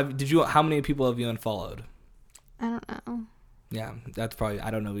many people have you unfollowed? I don't know. Yeah, that's probably I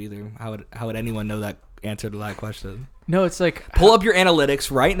don't know either. How would anyone know that answer to that question? No, it's like Pull up your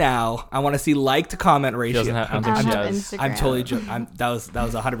analytics right now. I want to see like to comment She ratio. doesn't have, I don't I think don't she have has. Instagram. I'm totally joking. That was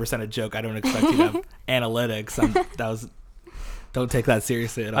 100% a joke. I don't expect you to have analytics. Don't take that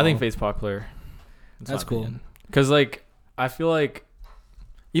seriously at all. I think Faith's popular. That's cool. Because like I feel like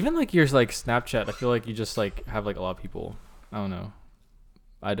even like your like Snapchat, I feel like you just like have like a lot of people. I don't know.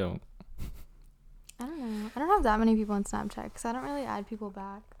 I don't. I don't know. I don't have that many people on Snapchat because I don't really add people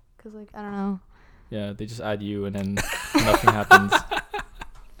back. Because like I don't know. Yeah, they just add you and then nothing happens.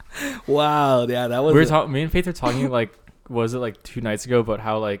 Wow, yeah, that was. Me and Faith are talking like, was it like 2 nights ago about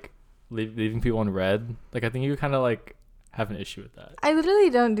how like leaving people on red? Like I think you kind of like have an issue with that. I literally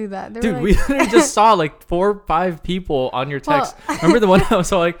don't do that. They were Dude, like, we literally just saw like 4 or 5 people on your text. Well- Remember the one I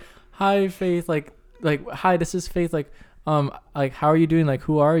was all like, "Hi Faith, like hi, this is Faith, like how are you doing? Like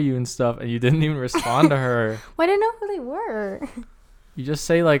who are you and stuff?" And you didn't even respond to her. well, I didn't know who they were. You just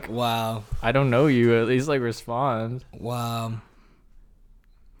say like, Wow, "I don't know you." At least like respond. wow.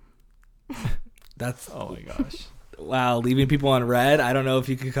 That's Oh my gosh. wow. Leaving people on red. I don't know if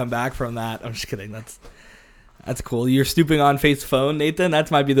you could come back from that. I'm just kidding. That's cool. You're snooping on Faith's phone, Nathan. That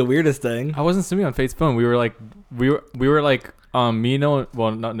might be the weirdest thing. I wasn't sitting on Faith's phone. We were like me and Noah,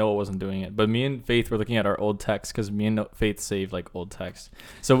 well, not Noah wasn't doing it, but me and Faith were looking at our old texts because me and Faith saved like old texts.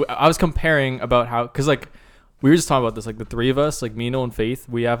 So I was comparing about how, because like we were just talking about this, like the 3 of us, like me, Noah, and Faith,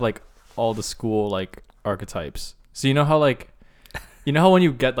 we have like all the school like archetypes. So you know how when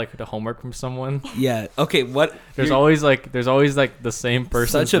you get like the homework from someone, Yeah. Okay. What? there's always like the same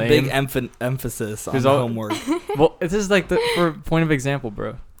person. Such a big emphasis on There's the al- homework. Well, this is like for point of example,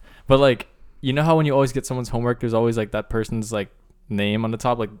 bro. But like, you know how when you always get someone's homework, there's always like that person's like name on the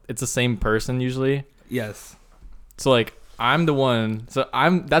top. Like it's the same person usually. Yes. So like I'm the one. So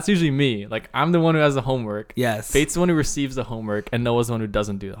that's usually me. Like I'm the one who has the homework. Yes. Faith's the one who receives the homework, and Noah's the one who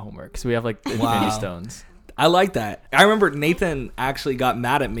doesn't do the homework. So we have like the Wow. Infinity Stones. I like that. I remember Nathan actually got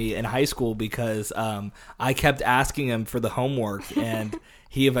mad at me in high school because I kept asking him for the homework, and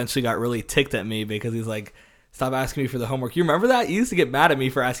he eventually got really ticked at me because he's like, "Stop asking me for the homework." You remember that? You used to get mad at me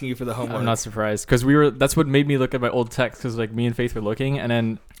for asking you for the homework. I'm not surprised because that's what made me look at my old text because like me and Faith were looking, and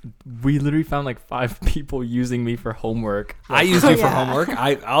then we literally found like 5 people using me for homework. I used you for Yeah. homework.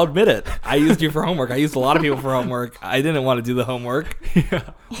 I'll admit it. I used you for homework. I used a lot of people for homework. I didn't want to do the homework. Yeah.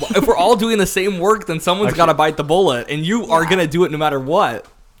 Well, if we're all doing the same work, then someone's got to bite the bullet, and you are gonna do it no matter what.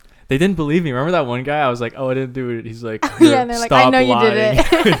 They didn't believe me. Remember that one guy? I was like, "Oh, I didn't do it." He's like, Yeah, and they're like, "Stop "I know you did lying.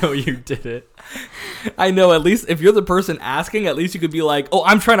 it." I know you did it." I know. At least if you're the person asking, at least you could be like, "Oh,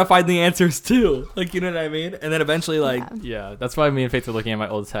 I'm trying to find the answers too." Like, you know what I mean? And then eventually, like, Yeah. Yeah, that's why me and Faith were looking at my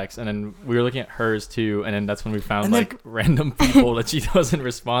old text, and then we were looking at hers too, and then that's when we found And then- like random people that she wasn't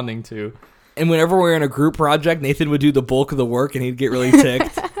responding to. And whenever we were in a group project, Nathan would do the bulk of the work, and he'd get really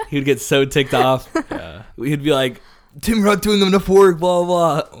ticked. He'd get so ticked off. Yeah. He'd be like, "Tim, you're not doing enough work." Blah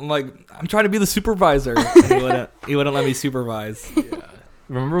blah. I'm like, "I'm trying to be the supervisor." And he wouldn't let me supervise. Yeah.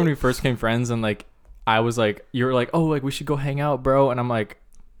 Remember when we first became friends and like I was like, you were like, "Oh, like we should go hang out, bro," and I'm like,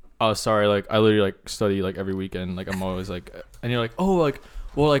 "Oh, sorry, like I literally like study like every weekend. Like I'm always like," and you're like, "Oh, like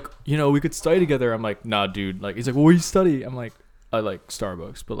well, like you know, we could study together." I'm like, "Nah, dude." Like he's like, "Well, what do you study?" I'm like, "I like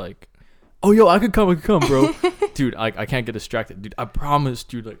Starbucks," but like, "Oh, yo, I could come, bro." Dude, I can't get distracted, dude. I promise,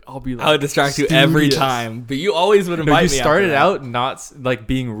 dude. Like I'll be like, I would distract you every studious. time, but you always would No, invite you me. started after out not like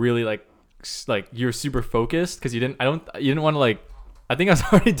being really like you're super focused because you didn't want to like. I think I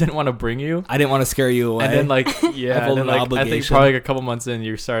already didn't want to bring you. I didn't want to scare you away. And then like yeah, felt and then, an like, I think obligation. probably like a couple months in,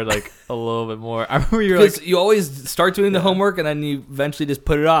 you started like a little bit more. I remember you were like, because you always start doing the Yeah. homework and then you eventually just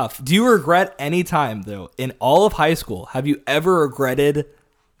put it off. Do you regret any time though in all of high school? Have you ever regretted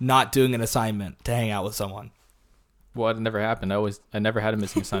not doing an assignment to hang out with someone? well, it never happened. I never had a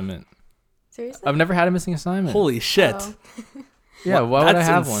missing assignment. Seriously? I've never had a missing assignment. Holy shit! Oh, yeah, why would I That's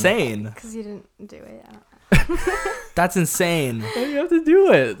have insane. because you didn't do it. I don't know. That's insane. one? You have to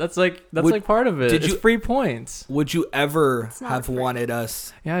do it. That's like Would- part of it. did It's you- free points. Would you ever It's not have free. wanted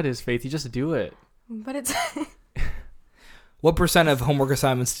us? Yeah, it is, Faith. You just do it. But it's What percent of homework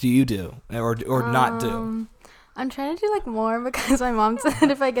assignments do you do or not do? I'm trying to do like more because my mom said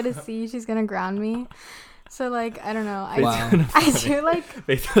if I get a C, she's gonna ground me. So like I don't know. Wow. I do like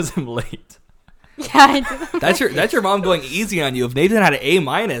Faith does them late. yeah I do. That's your mom going easy on you. If Nathan had an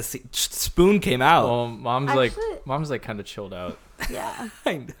A-, spoon came out. Well, mom's Actually- like kind of chilled out. Yeah.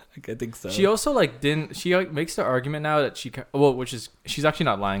 I think so. She also like didn't. She like makes the argument now that which is she's actually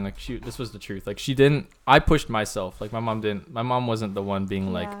not lying. Like this was the truth. Like she didn't. I pushed myself. Like my mom didn't. My mom wasn't the one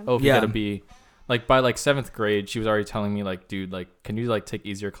being like, Yeah. oh, if you Yeah. gotta be. Like by like 7th grade, she was already telling me like, dude, like, can you like take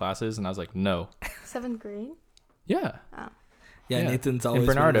easier classes? And I was like, no. 7th grade. Yeah. Oh. yeah, Nathan's always in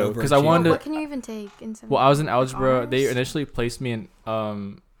Bernardo been because I wanted What to. can you even take in 7th? Well, I was in grade? algebra. They Honors? initially placed me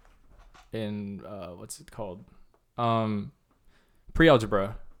in what's it called,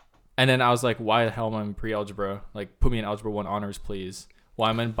 pre-algebra, and then I was like, why the hell am I in pre-algebra? Like, put me in algebra 1 honors, please. Why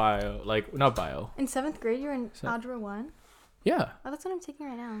am I in bio? Like, not bio. In 7th grade, you're in So- algebra 1. Yeah. Oh, that's what I'm taking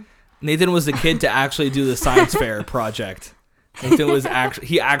right now. Nathan was the kid to actually do the science fair project. Nathan was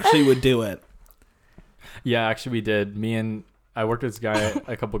actually would do it. Yeah, actually, we did. I worked with this guy,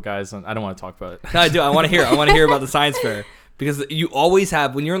 a couple guys. I don't want to talk about it. No, I do. I want to hear. I want to hear about the science fair because you always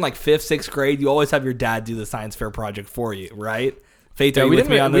have when you're in like 5th, 6th grade, you always have your dad do the science fair project for you, right? Faith, Yeah, are you we with didn't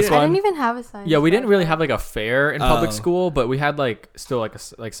me re- on we this didn't- I one? didn't even have a science. Yeah, we didn't really project. have like a fair in public Oh. school, but we had like still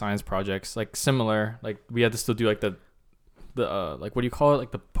like science projects, like similar. Like we had to still do like the like what do you call it?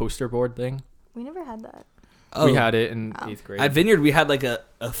 Like the poster board thing. We never had that. Oh, We had it in Oh. 8th grade. at Vineyard. We had like a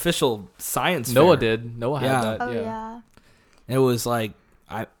official science. Noah fair. did. Noah Yeah. had that. Oh yeah. yeah. It was like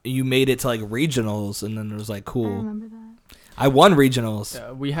you made it to like regionals, and then it was like I cool. remember that. I won regionals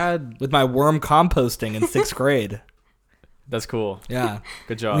Yeah, we had. with my worm composting in 6th grade. That's cool. Yeah.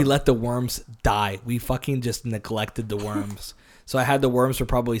 Good job. We let the worms die. We fucking just neglected the worms. So I had the worms for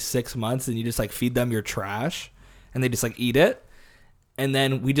probably 6 months, and you just like feed them your trash, and they just like eat it, and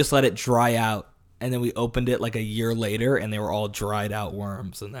then we just let it dry out, and then we opened it like a year later, and they were all dried out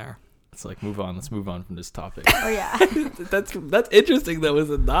worms in there. Let's like move on. Let's move on from this topic. Oh yeah. That's interesting though, is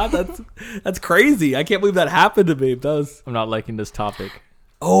it not? That's crazy. I can't believe that happened to me. That was I'm not liking this topic.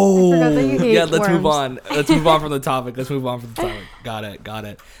 oh forgot that you hate yeah. Let's move worms. on. Let's move on from the topic. Let's move on from the topic. Got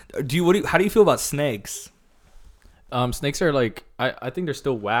it. How do you feel about snakes? Snakes are like I think they're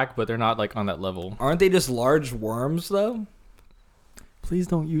still whack, but they're not like on that level. Aren't they just large worms though? Please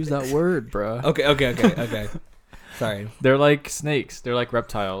don't use that word, bruh. Okay. Sorry. They're like snakes. They're like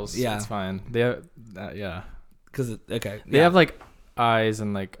reptiles. Yeah. It's fine. They have yeah. Because They have like eyes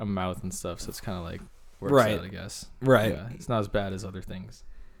and like a mouth and stuff, so it's kind of like works Right. out, I guess. right. Yeah, it's not as bad as other things.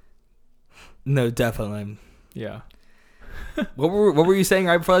 No, definitely. Yeah. What were you saying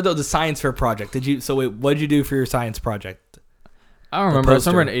right before that? The science fair project. What did you do for your science project? I don't remember. I just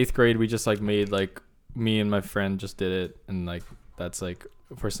remember in poster. 8th grade we just like made like me and my friend just did it, and like that's like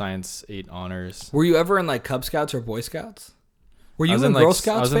for science 8 honors. Were you ever in like Cub Scouts or Boy Scouts? Were you I was in like, Girl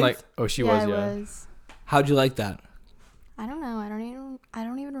Scouts? I was in Faith? like she yeah, was I yeah. was. How'd you like that? I don't know. I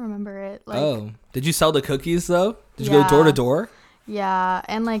don't even remember it. Like, Oh, did you sell the cookies though? Did you Yeah. go door to door? yeah,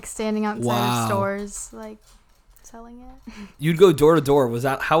 and like standing outside Wow. of stores, like selling it. You'd go door to door.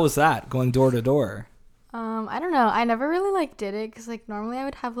 How was that going door to door? I don't know. I never really like did it because like normally I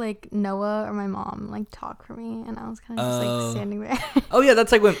would have like Noah or my mom like talk for me, and I was kind of just Oh. like standing there Oh yeah,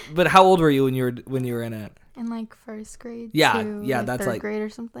 that's like when. But how old were you when you were in it? in like first grade. Yeah, to, yeah, like, that's third like- grade or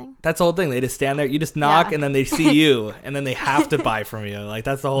something. That's the whole thing. They just stand there. You just knock, Yeah. and then they see you, and then they have to buy from you. Like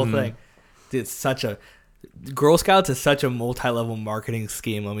that's the whole thing. Dude, it's such a Girl Scouts is such a multi-level marketing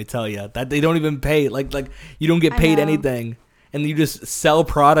scheme. Let me tell you that they don't even pay. Like you don't get I paid know. anything, and you just sell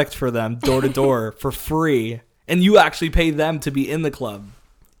product for them door to door for free, and you actually pay them to be in the club.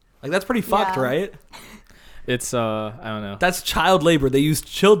 Like that's pretty fucked, Yeah. right? It's I don't know. That's child labor. They use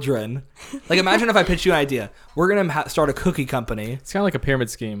children. Like imagine if I pitch you an idea. We're gonna start a cookie company. It's kind of like a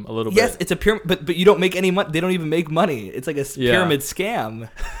pyramid scheme a little Yes, bit. it's a pyramid, but you don't make any money. They don't even make money. It's like a Yeah. pyramid scam.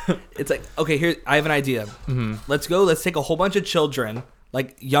 It's like, okay, here I have an idea. Let's go. Let's take a whole bunch of children,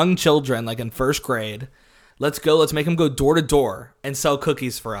 like young children, like in first grade. Let's go. Let's make them go door to door and sell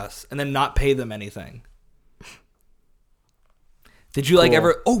cookies for us, and then not pay them anything. Did you like Cool.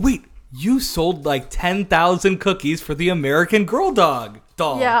 ever? Oh wait, you sold like 10,000 cookies for the American Girl doll.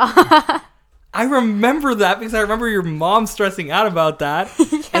 Yeah. I remember that because I remember your mom stressing out about that.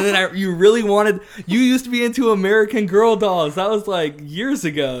 And then you really wanted, you used to be into American Girl dolls. That was like years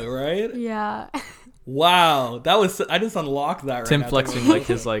ago, right? Yeah. Wow. That was, I just unlocked that right Tim now. flexing like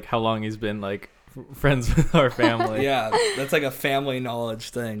his like how long he's been like friends with our family. Yeah, that's like a family knowledge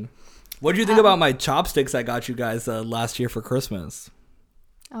thing. What did you think about my chopsticks I got you guys last year for Christmas?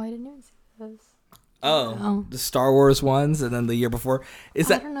 Oh, I didn't even see those. Oh, the Star Wars ones, and then the year before.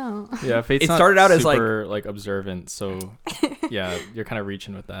 Is I that don't know. Yeah, Fate's It not started out as, like- super like observant, so yeah, you're kind of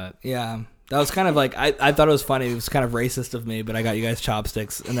reaching with that. Yeah, that was kind of like I thought it was funny. It was kind of racist of me, but I got you guys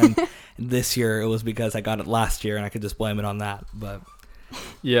chopsticks, and then this year it was because I got it last year, and I could just blame it on that. But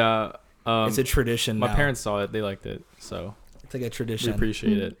Yeah, it's a tradition. my now. parents saw it; they liked it, so It's like a we tradition.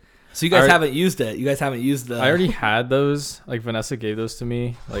 appreciate it. So you guys I- haven't used it. You guys haven't used the. I already had those. Like Vanessa gave those to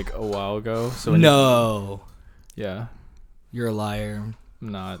me like a while ago. So when No, yeah, you're a liar.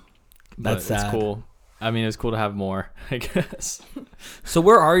 I'm not. That's but sad. It's cool. I mean, it's cool to have more, I guess. So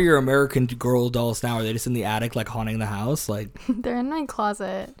where are your American Girl dolls now? Are they just in the attic, like haunting the house? Like They're in my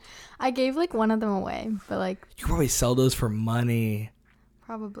closet. I gave like one of them away, but like you probably sell those for money.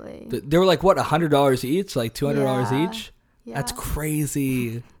 probably. They were like what, $100 each, like $200 Yeah. each. Yeah. That's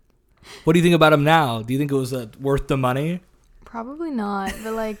crazy. What do you think about them now? Do you think it was worth the money? Probably not,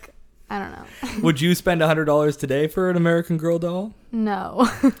 but like I don't know. Would you spend $100 today for an American Girl doll? No.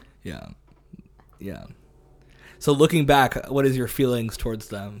 Yeah. Yeah. So looking back, what is your feelings towards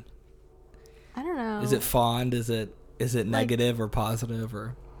them? I don't know. Is it fond? Is it negative or positive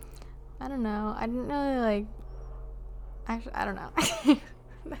or? I don't know. I didn't really like. Actually, I don't know.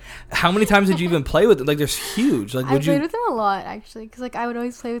 How many times did you even play with it? Like they're huge. Like I would played you? with them a lot actually, because like I would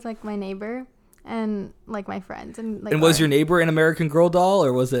always play with like my neighbor and like my friends and like. And was our- your neighbor an American Girl doll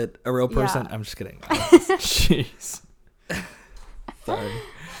or was it a real person? Yeah. I'm just kidding. Jeez.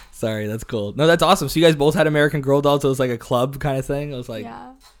 Sorry, that's cool. No, that's awesome. So you guys both had American Girl dolls. So it was like a club kind of thing. It was like,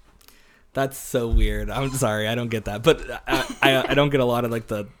 Yeah. that's so weird. I'm sorry, I don't get that. But I don't get a lot of like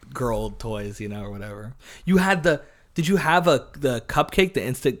the girl toys, you know, or whatever. You had the. Did you have the cupcake, the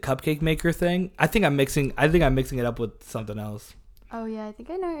instant cupcake maker thing? I think I'm mixing it up with something else. Oh yeah, I think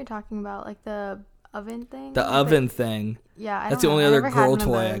I know what you're talking about, like the oven thing. The but- oven thing. Yeah, I That's the don't only know. I other never had girl one of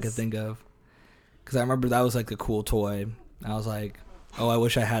toy I those. could think of. Because I remember that was like a cool toy. I was like, oh, I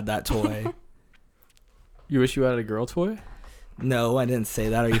wish I had that toy. You wish you had a girl toy? No, I didn't say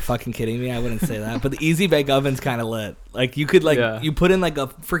that. Are you fucking kidding me? I wouldn't say that. But the Easy Bake Oven's kind of lit. Like you could you put in like a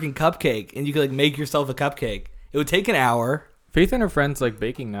freaking cupcake and you could like make yourself a cupcake. It would take an hour. Faith and her friends like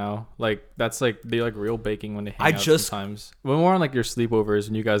baking now. Like that's like they like real baking when they hang out sometimes. When we're on like your sleepovers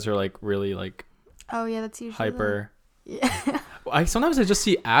and you guys are like really like Oh yeah, that's usually hyper. Yeah. Sometimes I just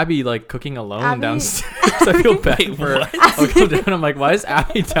see Abby like cooking alone Abby- downstairs. I feel bad for her. I'll go down. I'm like, why is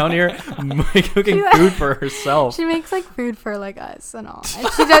Abby down here cooking She's like- food for herself? She makes like food for like us and all.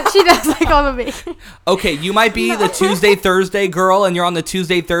 And she does like all the baking. Okay, you might be the Tuesday, Thursday girl and you're on the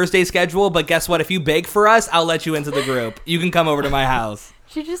Tuesday, Thursday schedule. But guess what? If you bake for us, I'll let you into the group. You can come over to my house.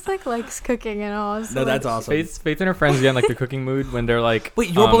 She just like likes cooking and all. So, No, that's like, awesome. Faith and her friends get in like the cooking mood when they're like. Wait,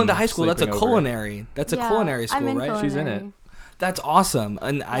 Yorba Linda High School, that's a sleeping over. culinary. That's a yeah, culinary I'm school, in right? She's in it. culinary. That's awesome.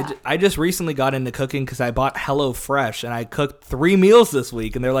 And Yeah. I just recently got into cooking because I bought Hello Fresh and I cooked 3 meals this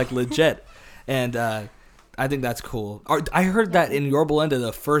week and they're like legit. And I think that's cool. I heard that in Yorba Linda,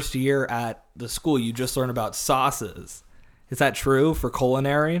 the first year at the school, you just learn about sauces. Is that true for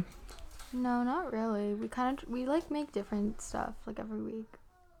culinary? No, not really. We like make different stuff like every week.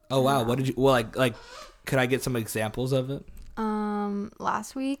 Oh, wow. Yeah. What did you, well, like, could I get some examples of it?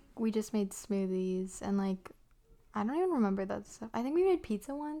 Last week we just made smoothies and like I don't even remember that stuff. I think we made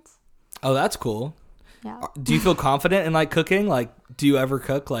pizza once. Oh, that's cool. Yeah. Do you feel confident in like cooking? Like, do you ever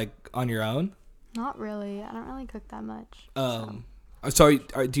cook like on your own? Not really. I don't really cook that much. So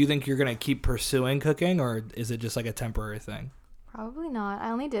do you think you're gonna keep pursuing cooking, or is it just like a temporary thing? Probably not.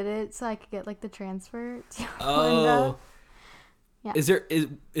 I only did it so I could get like the transfer to Oh. Belinda. Yeah.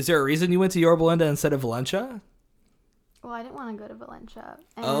 Is there a reason you went to Yorba Linda instead of Valencia? Well, I didn't want to go to Valencia.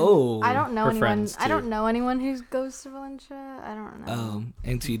 And Oh. I don't know Her anyone. friends, I don't too. know anyone who goes to Valencia. I don't know.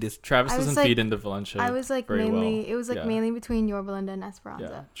 And so you just Travis I was, doesn't like- feed into Valencia. I was like very mainly. well. It was like Yeah. mainly between Yorba Linda and Yeah.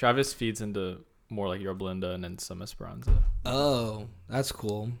 Esperanza. Travis feeds into more like Yorba Linda and then some Esperanza. Oh, that's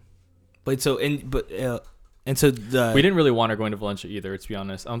cool. But so and so the We didn't really want her going to Valencia either, to be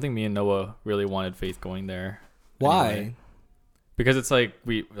honest. I don't think me and Noah really wanted Faith going there. why? Anyway. Because it's like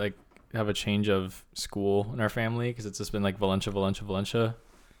we like have a change of school in our family because it's just been like Valencia.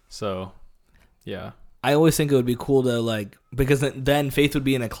 So, yeah. I always think it would be cool to like because then Faith would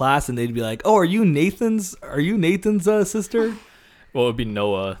be in a class and they'd be like, "Oh, are you Nathan's sister?" Well, it would be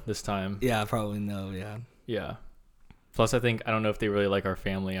Noah this time. Yeah, probably no. Yeah. Yeah. Plus, I don't know if they really like our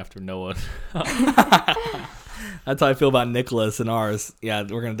family after Noah. That's how I feel about Nicholas and ours. Yeah,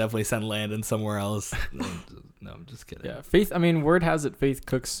 we're gonna definitely send Landon somewhere else. No, I'm just kidding. Yeah. Faith, I mean, word has it Faith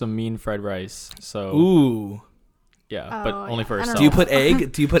cooks some mean fried rice. So, Ooh. yeah, but Oh, only yeah. for I don't herself. Do you put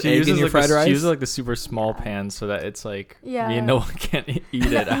egg? Do you put She egg uses in your like fried rice? She uses like the super small pan so that it's like Yeah. me and Noah can't eat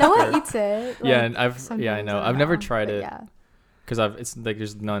it. No after. one eats it. Yeah, like, and I sometimes, know. I I've don't never know, tried but it Yeah. because it's like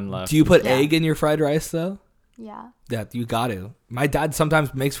there's none left. Do you put Yeah. egg in your fried rice though? Yeah. Yeah, you got to. My dad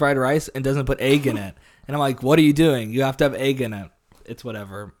sometimes makes fried rice and doesn't put egg in it, and I'm like, "What are you doing? You have to have egg in it." It's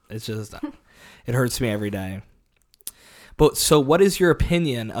whatever. It's just, it hurts me every day. But so, what is your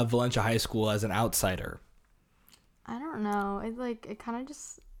opinion of Valencia High School as an outsider? I don't know. It kind of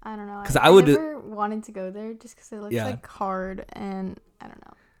just. I don't know. 'Cause I would- never wanted to go there just because it looks Yeah. like hard and I don't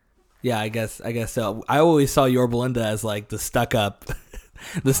know. Yeah, I guess so. I always saw Yorba Linda as like the stuck up,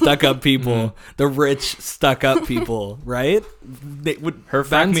 people, the rich stuck up people, right? They would Her back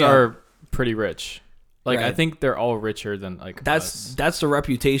friends me up. are pretty rich. Like I Right. think they're all richer than like us. That's the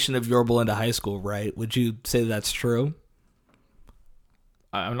reputation of Yorba Linda High School, right? Would you say that's true?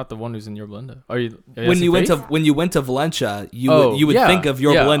 I'm not the one who's in Yorba Linda. Are you? Are When you asking went to Valencia, you Oh, would yeah. think of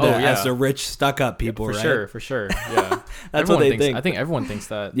Yorba Yeah. Linda Oh, yeah. as the rich stuck up people, for right? For sure. Yeah, That's what they thinks, think. I think everyone thinks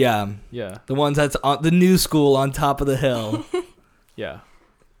that. Yeah, Yeah, the ones that's on the new school on top of the hill. yeah.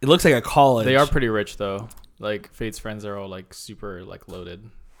 It looks like a college. They are pretty rich though. Like Faith's friends are all like super like loaded.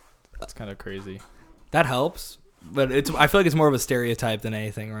 It's kind of crazy. That helps, but I feel like it's more of a stereotype than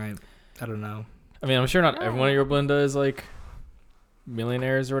anything, right? I don't know. I mean, I'm sure not everyone at Yorba Linda is like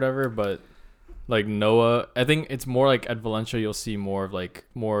millionaires or whatever, but like Noah, I think it's more like at Valencia you'll see more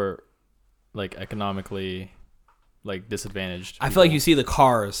economically like disadvantaged. I feel like people. you see the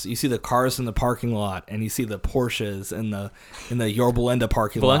cars. You see the cars in the parking lot, and you see the Porsches in the Yorba Linda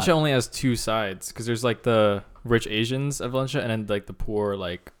parking Valencia lot. only has two sides because there's like the rich Asians at Valencia and then like the poor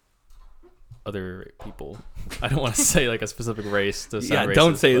like other people. I don't want to say like a specific race to sound Yeah, racist,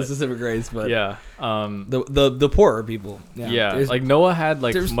 don't say a but specific race, but yeah. the poorer people. Yeah, There's- like Noah had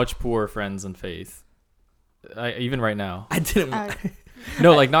like there's- much poorer friends than Faith. Even right now. I didn't.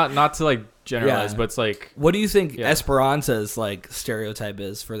 No, like not to like generalize, Yeah. but it's like What do you think Yeah. Esperanza's like stereotype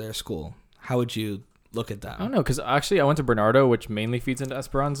is for their school? How would you look at that? I don't know because actually I went to Bernardo, which mainly feeds into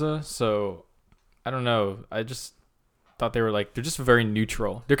Esperanza, so I don't know. I just thought they were like they're just very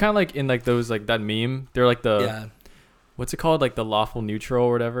neutral. They're kind of like in like those like that meme. They're like the Yeah, what's it called, like the lawful neutral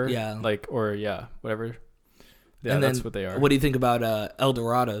or whatever. Yeah. Like or yeah, whatever. Yeah, and that's then what they are. What do you think about El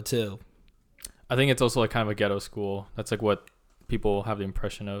Dorado too? I think it's also like kind of a ghetto school. That's like what people have the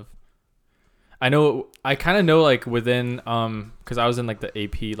impression of. I kind of know like within because I was in like the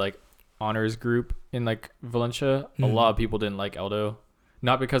AP like honors group in like Valencia. A Mhm. lot of people didn't like Eldo,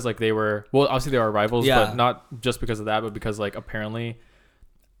 not because like they were obviously they are rivals, Yeah. but not just because of that, but because like apparently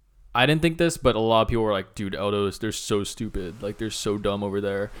I didn't think this, but a lot of people were like, dude, Eldos, they're so stupid, like they're so dumb over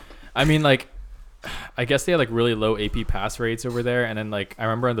there. I mean, like I guess they had like really low AP pass rates over there, and then like I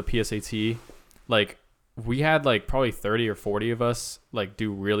remember on the PSAT, like we had like probably 30 or 40 of us like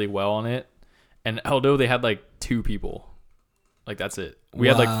do really well on it, and Eldo they had like 2 people, like that's it. We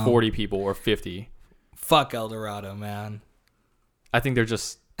had Wow. like 40 people or 50. Fuck El Dorado, man. I think they're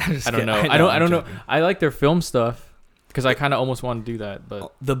just I'm just I don't kidding. know. I don't know. I like their film stuff because I kind of almost want to do that,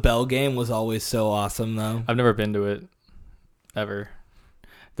 but The Bell game was always so awesome, though. I've never been to it ever.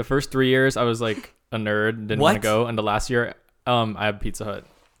 The first 3 years I was like a nerd, didn't want to What? go, and the last year I had Pizza Hut.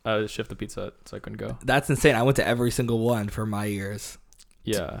 I was shift to Pizza Hut, so I couldn't go. That's insane. I went to every single one for my years.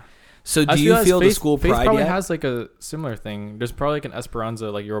 Yeah. So I do you as feel the Faith- school Faith pride probably yet? has like a similar thing. There's probably like an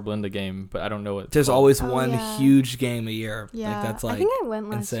Esperanza like Yorba Linda game, but I don't know it. There's always Oh, one yeah. huge game a year. Yeah, Like that's I like think I went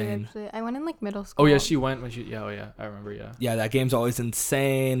last year. insane. Actually, I went in like middle school. Oh yeah, she went when she. Yeah, oh yeah, I remember. Yeah, yeah, that game's always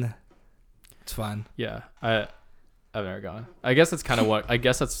insane. It's fun. yeah. I've never gone. I guess that's kind of what. I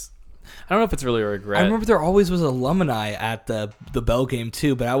guess that's. I don't know if it's really a regret. I remember there always was alumni at the Bell game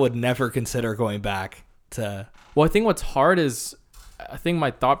too, but I would never consider going back to. Well, I think what's hard is, I think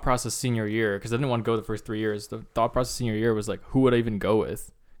my thought process senior year, because I didn't want to go the first 3 years. The thought process senior year was like, who would I even go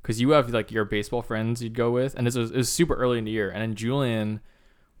with? Because you have like your baseball friends you'd go with, and it was super early in the year, and then Julian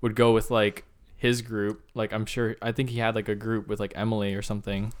would go with like his group. Like I think he had like a group with like Emily or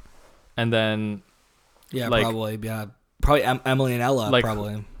something, and then Yeah, like, probably Emily and Ella like,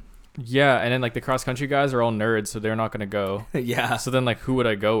 probably. yeah, and then like the cross country guys are all nerds, so they're not gonna go. Yeah. So then like who would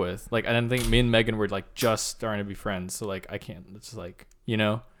I go with? Like I didn't think me and Megan were like just starting to be friends, so like I can't. It's just like, you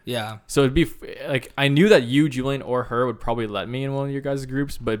know. Yeah. So it'd be like I knew that you, Julian, or her would probably let me in one of your guys'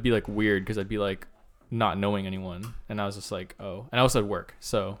 groups, but it'd be like weird because I'd be like not knowing anyone, and I was just like, oh, and I also at work,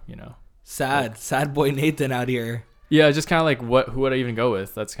 so you know. Sad boy Nathan out here. Yeah, just kind of like who would I even go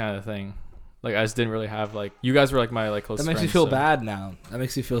with? That's kind of the thing. Like I just didn't really have like you guys were like my like close. That makes friends, me feel so. bad now. That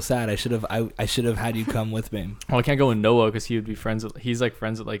makes me feel sad. I should have had you come with me. Well, I can't go with Noah because he would be friends with. He's like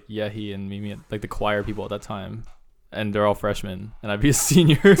friends with like Yehi and Mimi, like the choir people at that time, and they're all freshmen, and I'd be a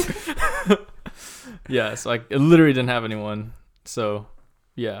senior. Yeah, so I literally didn't have anyone. So,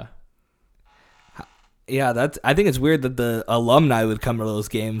 yeah. Yeah, I think it's weird that the alumni would come to those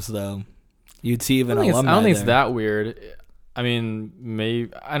games though. You'd see even alumni. I don't think it's there. that weird. I mean,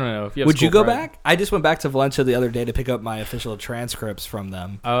 maybe I don't know. If you have Would you school go pride- back? I just went back to Valencia the other day to pick up my official transcripts from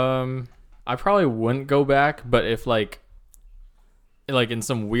them. I probably wouldn't go back, but if like in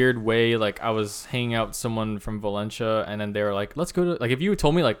some weird way, like I was hanging out with someone from Valencia, and then they were like, "Let's go to," like if you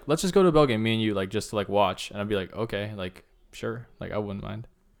told me like, "Let's just go to a Bell game," me and you, like just to like watch, and I'd be like, "Okay, like sure," like I wouldn't mind.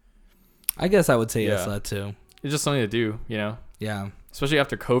 I guess I would say yes Yeah. to that too. It's just something to do, you know. Yeah. Especially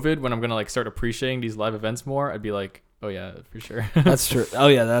after COVID, when I'm gonna like start appreciating these live events more, I'd be like, "Oh yeah, for sure." That's true. Oh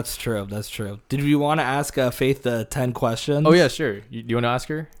yeah, that's true. That's true. Did you want to ask Faith the 10 questions? Oh yeah, sure. Do you want to ask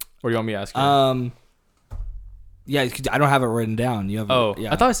her, or do you want me to ask her? Yeah, I don't have it written down. You have it? Oh,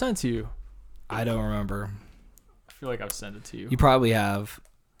 Yeah. I thought I sent it to you. I don't remember. I feel like I've sent it to you. You probably have.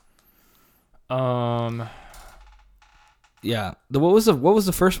 Yeah. What was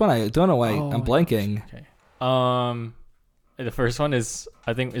the first one? I don't know why Oh I'm my blanking. Okay. The first one is,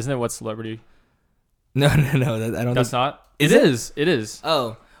 I think, isn't it What Celebrity? No. I don't. That's not. Is It it? is. It is.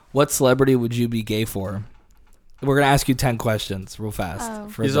 Oh, what celebrity would you be gay for? We're gonna ask you 10 questions real fast.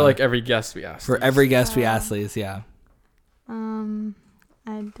 Oh. These are like every guest we ask. for every guest we Oh. ask these. Yeah.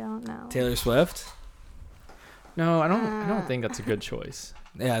 I don't know. Taylor Swift. No, I don't think that's a good choice.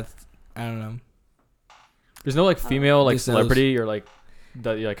 Yeah. I don't know. There's no like female like Just those- celebrity or like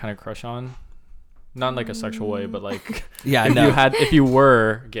that you like kind of crush on. Not in like a sexual way, but like Yeah. if No. if you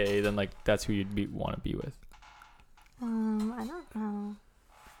were gay, then like that's who you'd want to be with. I don't know.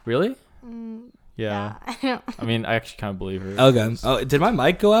 Really? Mm, Yeah. I don't. I mean, I actually kind of believe her. Okay. Oh, did my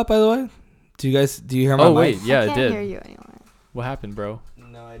mic go out by the way? Do you hear my Oh mic? wait, yeah, I it can't did. hear you anymore. What happened, bro?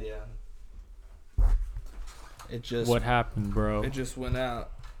 No idea. It just What happened, bro? it just went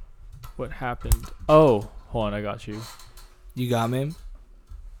out. What happened? Oh, hold on, I got you. You got me?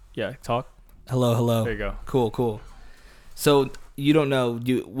 Yeah, talk. Hello. There you go. Cool. So you don't know?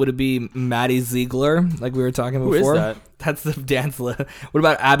 Would it be Maddie Ziegler like we were talking Who is before? that? That's the dance. What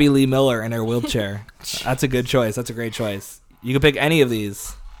about Abby Lee Miller in her wheelchair? That's a good choice. That's a great choice. You can pick any of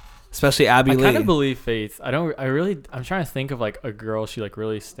these, especially Abby I Lee. kind of believe Faith. I'm trying to think of like a girl she like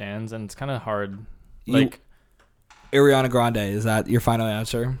really stands, and it's kind of hard. Like Ariana Grande, is that your final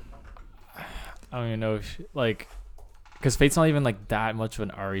answer? I don't even know if because Faith's not even like that much of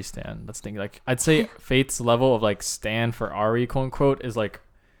an Ari stan. That's the thing. Like I'd say Faith's level of like stan for Ari, quote unquote, is like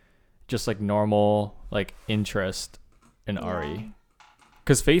just like normal like interest in Ari.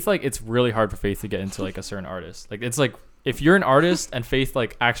 Because Faith, like, it's really hard for Faith to get into like a certain artist. Like it's like if you're an artist and Faith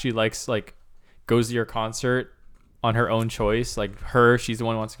like actually likes like goes to your concert on her own choice, like she's the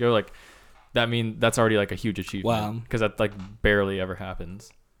one who wants to go, like that's already like a huge achievement. Wow. Because that like barely ever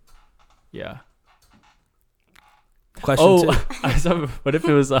happens. Yeah. Question two. What if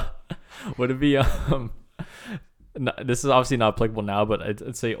it was would it be this is obviously not applicable now, but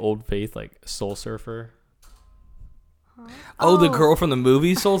I'd say old Faith, like Soul Surfer. Oh, the girl from the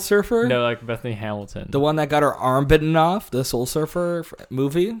movie Soul Surfer? No, like Bethany Hamilton. The one that got her arm bitten off, the Soul Surfer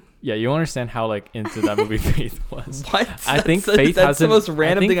movie? Yeah, you don't understand how like into that movie Faith was. What? I think That's Faith that's the hasn't- most I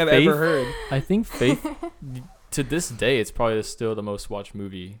random think thing I've Faith- ever heard. I think Faith to this day it's probably still the most watched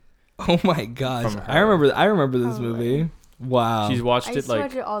movie. Oh my gosh. From her. I remember this Probably. movie. Wow. She's watched I it used to watch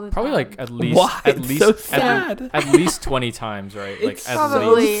like it all the probably time. like at least Why? at It's least so at, sad. at least 20 times, right? Like It's at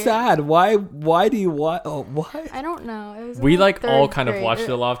probably- least. so sad. Why do you watch? Oh, why? I don't know. It was in, We like all third kind of grade. watched it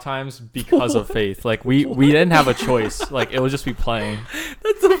a lot of times because of Faith. Like we didn't have a choice. Like it would just be playing.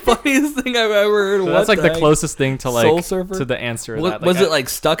 That's the funniest thing I've ever heard. So What that's like the heck? closest thing to like Soul Surfer? to the answer. of Was, that. was I- it like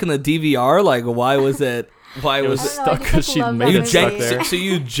stuck in the DVR? Like why was it? Why It was was it? I don't know, I stuck just, because like, she love made that You it stuck movie. there. so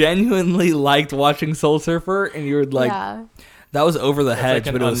you genuinely liked watching Soul Surfer, and you were like, yeah. that was over the That's hedge, like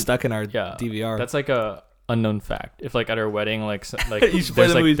an but it was un- stuck in our Yeah, DVR. That's like a unknown fact. If like at our wedding, like You should play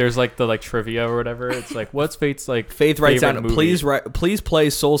the movie. there's like the like trivia or whatever. It's like what's Faith's like Faith writes favorite down, movie? please play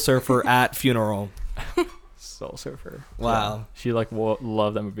Soul Surfer at funeral. Soul Surfer. Wow. Yeah. She like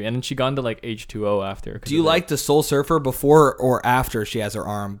loved that movie, and then she got into like H2O after. 'cause Do you of it. like the Soul Surfer before or after she has her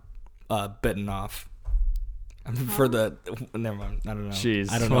arm bitten off? For the never mind. I don't know.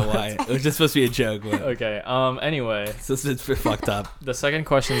 Jeez. I don't know why. It was just supposed to be a joke, but Okay. Anyway, it's fucked up. the second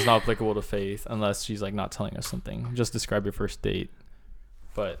question is not applicable to Faith unless she's like not telling us something. Just describe your first date.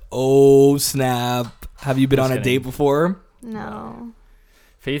 But Oh snap! Have you been Just on a kidding. date before? No.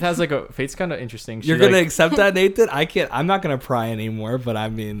 Faith has like a Faith's kind of interesting. She, You're gonna like- accept that, Nathan? I can't. I'm not gonna pry anymore. But I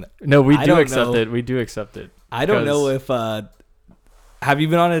mean, No, we I do don't accept know. it. We do accept it. I don't know Because- if. Have you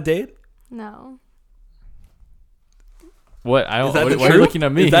been on a date? No. What? I Is don't. that Why the are you truth? looking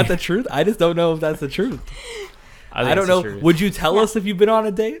at me? Is that the truth? I just don't know if that's the truth. think I don't it's know. the truth. Would you tell Yeah. us if you've been on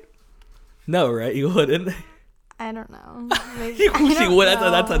a date? No, right? You wouldn't. I don't know. Maybe, she I don't would.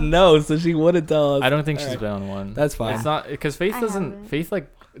 That's a no. So she wouldn't tell us. I don't think she's Alright. been on one. That's fine. It's not because Faith I doesn't. haven't. Faith like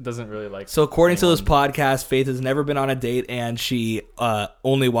doesn't really like. So according to this anyone. podcast, Faith has never been on a date, and she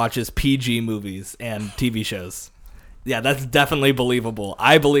only watches PG movies and TV shows. Yeah, that's definitely believable.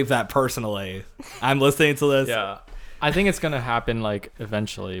 I believe that personally. I'm listening to this. Yeah, I think it's gonna happen like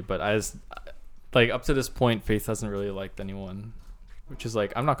eventually, but as like up to this point, Faith hasn't really liked anyone, which is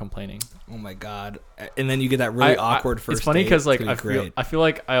like I'm not complaining. Oh my god! And then you get that really awkward first. It's funny date. because like It's I gonna be feel I feel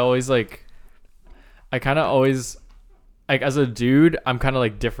like I always like I kind of always like as a dude I'm kind of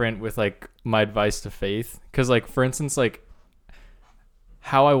like different with like my advice to Faith because like for instance like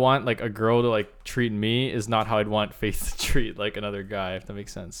how I want like a girl to like treat me is not how I'd want Faith to treat like another guy, if that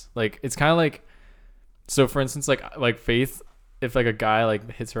makes sense. Like it's kind of like so for instance like Faith, if like a guy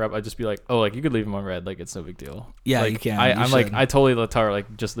like hits her up, I'd just be like, oh, like you could leave him on red, like it's no big deal. Yeah, like, you can. I'm You like should. I totally let her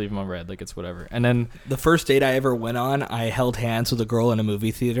like just leave him on red, like it's whatever. And then The first date I ever went on, I held hands with a girl in a movie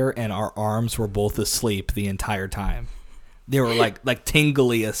theater, and our arms were both asleep the entire time. They were like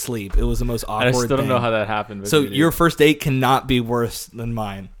tingly asleep. It was the most awkward. I still don't thing. know how that happened. But So we did. your first date cannot be worse than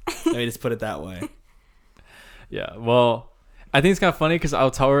mine. Let me just put it that way. Yeah, well, I think it's kind of funny because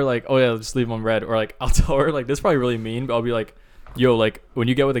I'll tell her like, oh yeah, just leave him on red, or like I'll tell her like this is probably really mean, but I'll be like, yo, like when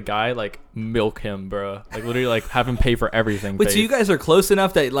you get with a guy, like milk him, bro. Like literally, like have him pay for everything. Wait, so Faith. you guys are close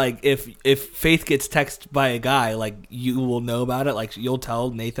enough that like if Faith gets texted by a guy, like you will know about it. Like you'll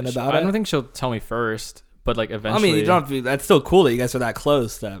tell Nathan about I it. don't think she'll tell me first, but like I eventually. mean, you don't have to be, that's still cool that you guys are that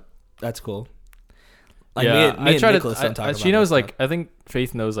close. That's cool. Like yeah, me I try Nicholas to. don't talk about She knows that like stuff. I think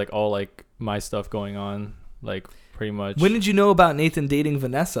Faith knows like all like my stuff going on, like pretty much. When did you know about Nathan dating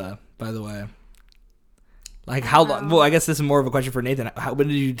Vanessa? By the way, like how long? Well, I guess this is more of a question for Nathan. When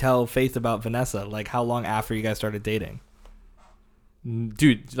did you tell Faith about Vanessa? Like how long after you guys started dating?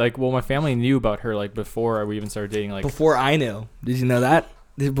 Dude, like, well, my family knew about her like before we even started dating. Like, Before I knew. Did you know that?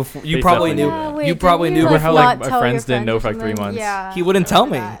 Before you Faith probably definitely knew. knew that. wait, You didn't probably you, knew. Remember how, like, not my tell your friends didn't know or for, like, 3 something? months? Yeah, He wouldn't I tell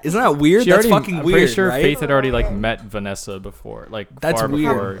remember me. that. Isn't that weird? She That's already, fucking I'm weird, pretty sure right? Faith had already like met Vanessa before, like That's far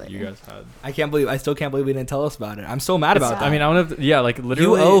weird. before you guys had. I can't believe. I still can't believe we didn't tell us about it. I'm so mad about that. I mean, I don't know. Yeah, like you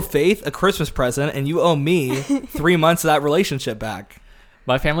literally, owe Faith a Christmas present, and you owe me 3 months of that relationship back.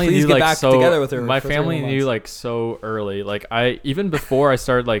 my family Please knew get like back so. together with her My for 3 family months. knew like so early. Like I even before I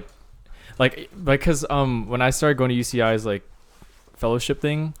started like because when I started going to UCI's like fellowship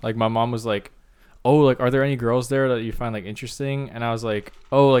thing, like my mom was like, oh, like are there any girls there that you find like interesting? And I was like,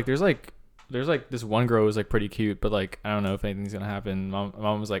 oh, like there's like this one girl who's like pretty cute, but like I don't know if anything's gonna happen.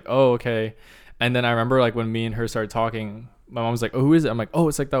 Mom was like, oh, okay. And then I remember like when me and her started talking, my mom was like, oh, who is it? I'm like, oh,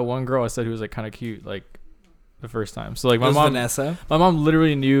 it's like that one girl I said who was like kind of cute like the first time. So like It my was mom Vanessa. my mom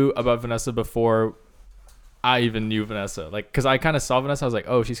literally knew about Vanessa before I even knew Vanessa. Like, because I kind of saw Vanessa, I was like,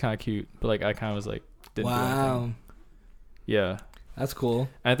 oh, she's kind of cute. But like, I kind of was like, didn't do Wow, anything. Yeah. that's cool.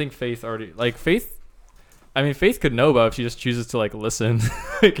 And I think Faith already, like, Faith could know about it if she just chooses to like listen.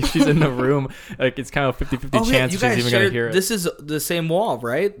 Like if she's in the room, like it's kind of 50-50 chance she's even gonna hear it. This is the same wall,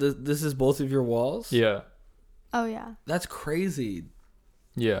 right? This is both of your walls. Yeah. Oh yeah. That's crazy.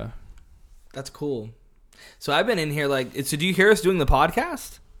 Yeah. That's cool. So I've been in here like. So do you hear us doing the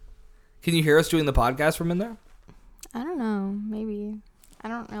podcast? Can you hear us doing the podcast from in there? I don't know. Maybe. I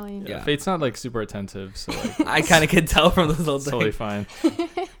don't really. Yeah. Faith's not like super attentive, so like I kind of can tell from this whole it's thing. totally fine.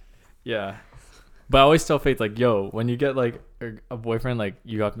 Yeah. But I always tell Faith, like, yo, when you get like a boyfriend, like,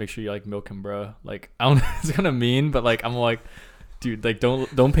 you have to make sure you like milk him, bro. Like, I don't know, it's kind of mean, but like, I'm like, dude, like,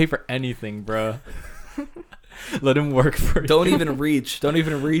 don't pay for anything, bro. Let him work for you. Don't even reach. Don't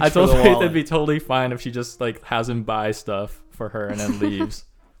even reach. I for told the Faith wallet. it'd be totally fine if she just like has him buy stuff for her and then leaves,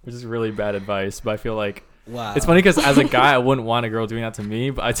 which is really bad advice. But I feel like Wow. it's funny because as a guy, I wouldn't want a girl doing that to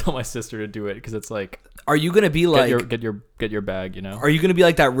me, but I tell my sister to do it because it's like, Are you gonna be like? get your bag, you know. Are you gonna be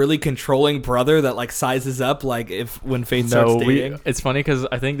like that really controlling brother that like sizes up like if when Faith starts dating? It's funny because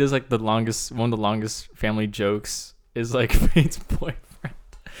I think there's like one of the longest family jokes is like Faith's boyfriend,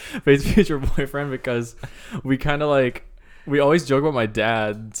 Faith's future boyfriend, because we kind of like we always joke about my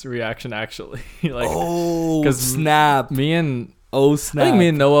dad's reaction actually. Like, oh 'cause snap! me and Oh I snap! think me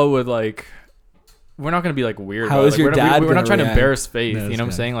and Noah would like. We're not gonna be like weird. How about it. is Like, your we're not, dad we're not gonna trying to react? embarrass Faith. No, You it's know what I'm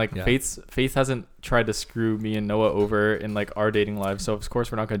good. saying? Like Yeah. Faith hasn't tried to screw me and Noah over in like our dating lives. So of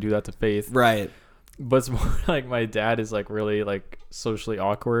course we're not gonna do that to Faith. Right. But it's more like my dad is like really like socially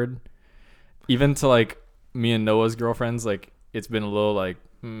awkward. Even to like me and Noah's girlfriends, like it's been a little like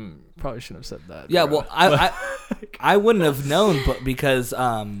probably shouldn't have said that. Yeah. bro. Well, I wouldn't have known, but because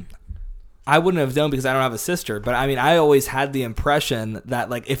I wouldn't have known because I don't have a sister. But I mean, I always had the impression that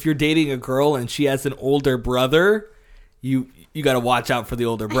like if you're dating a girl and she has an older brother, you got to watch out for the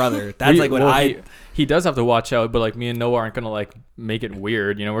older brother. That's like what he does have to watch out, but like me and Noah aren't gonna like make it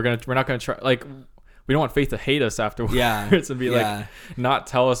weird. You know, we're not gonna try like. We don't want Faith to hate us afterwards and be like not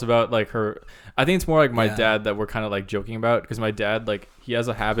tell us about like her. I think it's more like my dad that we're kind of like joking about because my dad like he has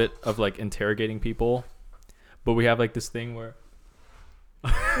a habit of like interrogating people, but we have like this thing where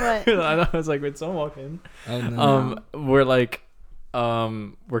What? I know it's like when someone walk in, Oh, no. we're like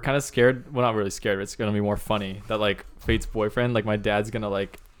we're kind of scared. Well, not really scared. But it's gonna be more funny that like Faith's boyfriend, like my dad's gonna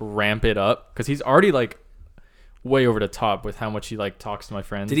like ramp it up because he's already like way over the top with how much he like talks to my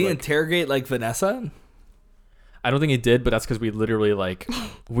friends. Did he like, interrogate like Vanessa? I don't think he did, but that's because we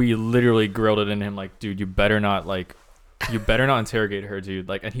literally grilled it in him like, dude, you better not interrogate her, dude.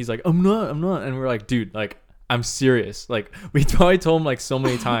 Like, and he's like, I'm not, and we're like, dude, like, I'm serious. Like, we probably told him like so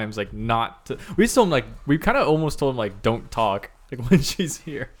many times, like, not to. We just told him like we kind of almost told him like, don't talk like when she's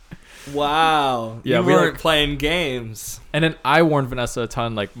here. Wow. Yeah, you we weren't like- playing games. And then I warned Vanessa a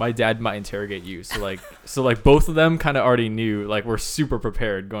ton, like my dad might interrogate you. So like both of them kind of already knew, like we're super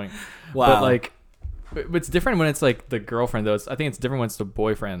prepared going. Wow. But like, but it's different when it's like the girlfriend though. I think it's different when it's the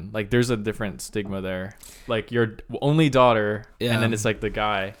boyfriend. Like there's a different stigma there. Like your only daughter, Yeah. and then it's like the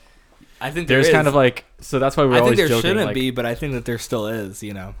guy. I think There's there kind is. of like, so that's why we're I always think there joking. shouldn't like, be, but I think that there still is.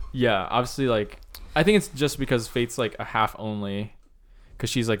 You know. yeah, obviously like, I think it's just because Faith's like a half only, because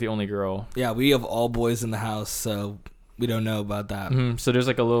she's like the only girl. Yeah, we have all boys in the house, so we don't know about that. So there's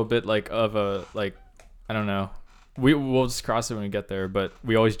like a little bit like of a like, I don't know. We'll just cross it when we get there, but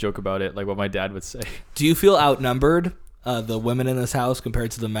we always joke about it, like what my dad would say. Do you feel outnumbered, the women in this house compared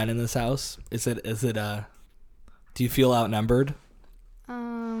to the men in this house? Is it do you feel outnumbered?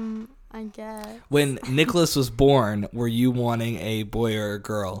 I guess. When Nicholas was born, were you wanting a boy or a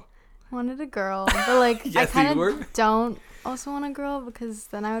girl? Wanted a girl, but like Yes, I kind you were. of don't also want a girl because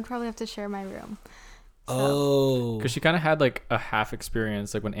then I would probably have to share my room. So, Oh. Because she kind of had like a half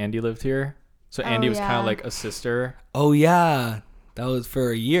experience, like when Andy lived here. So Andy was kind yeah. of like a sister. Oh, yeah. That was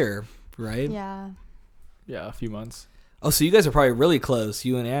for a year, right? yeah. Yeah, a few months. Oh, so you guys are probably really close,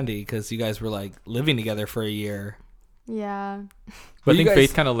 you and Andy, because you guys were like living together for a year. Yeah. But Well, I you think guys-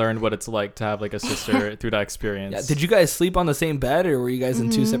 Faith kind of learned what it's like to have like a sister through that experience. Yeah. Did you guys sleep on the same bed, or were you guys in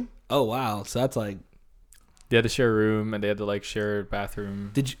two Mhm. separate? Oh, wow. So that's like. They had to share a room and they had to like share a bathroom.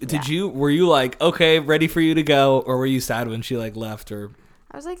 Did you were you like okay, ready for you to go, or were you sad when she like left? Or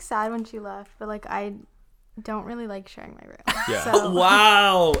I was like sad when she left, but like I don't really like sharing my room. Yeah. So,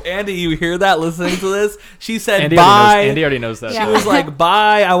 wow, Andy, you hear that? Listening to this, she said Andy bye. already knows that. Yeah. She was like,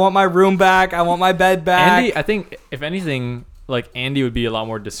 bye. I want my room back. I want my bed back. Andy, I think if anything, like Andy would be a lot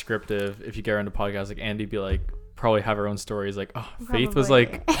more descriptive if you get her into podcasts. Like Andy be like probably have her own stories. Like, oh, Faith was Probably.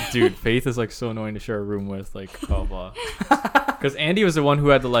 like, dude, Faith is like so annoying to share a room with. Like, blah blah. Because Andy was the one who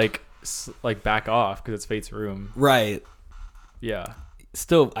had to like back off because it's Faith's room. Right. Yeah.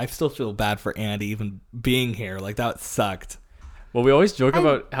 I still feel bad for Andy even being here. Like that sucked. Well, we always joke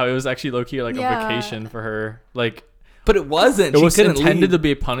about how it was actually low key like a Yeah. vacation for her. Like But it wasn't. it She was couldn't intended leave. to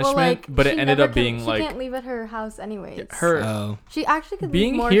be a punishment, but it she ended never up being she like can't leave at her house anyways. her Oh. She actually could leave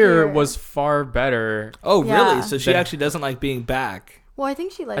being more here was far better. Oh, Yeah. really? So she Then- actually doesn't like being back. Well, I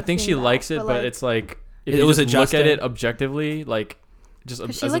think she likes. I think she being likes back, it, but it's like if It you was just look at adjusting. it objectively, like just 'Cause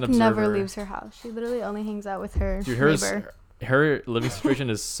as she an like observer. never leaves her house. She literally only hangs out with her Dude, neighbor. her living situation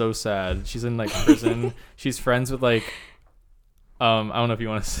is so sad. She's in like prison. She's friends with like I don't know if you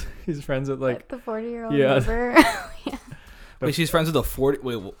want to. She's friends with like The 40-year-old Yeah. neighbor. Wait, she's friends with a 40.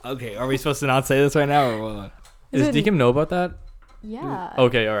 Wait, okay. Are we supposed to not say this right now or what? Does Is it- Deacon know about that? Yeah.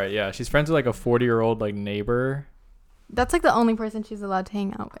 Okay, all right, yeah. She's friends with like a 40-year-old like neighbor. That's like the only person she's allowed to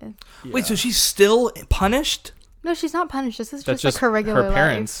hang out with. Wait, so Yeah. she's still punished? No, she's not punished. This is That's just like her regular her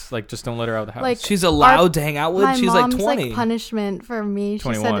parents like just don't let her out of the house. Like, She's allowed to hang out with? My She's like mom's 20. like punishment for me. She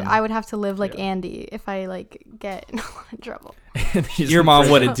 21. said I would have to live like Yeah. Andy if I like get in a lot of trouble. He's Your in mom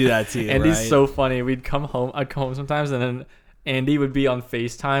prison. wouldn't do that to you, Andy's right? so funny. I'd come home sometimes, and then Andy would be on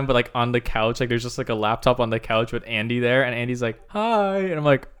FaceTime, but like on the couch, like there's just like a laptop on the couch with Andy there, and Andy's like, "Hi," and I'm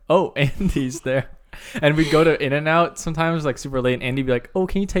like, "Oh, Andy's there." And we'd go to In-N-Out sometimes, like super late, and Andy'd be like, "Oh,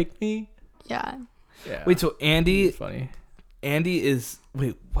 can you take me?" Yeah. Yeah. Wait, so It's funny. Andy is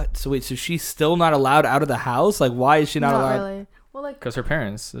wait, what? So she's still not allowed out of the house? Like, why is she not allowed? really. Well, like Because her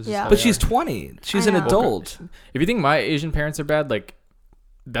parents. It's just Yeah. how But they she's are. 20. She's I an know. adult. If you think my Asian parents are bad, like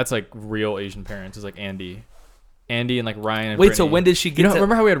that's like real Asian parents. It's like Andy and like Ryan. And Wait, so Brittany. when did she You get know, to?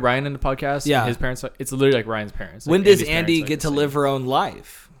 remember how we had Ryan in the podcast? Yeah. His parents. It's literally like Ryan's parents. Like When does Andy's Andy parents, like, get to the live same. her own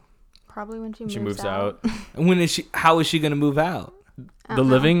life? probably when she She moves moves out. And when is she? How is she going to move out? The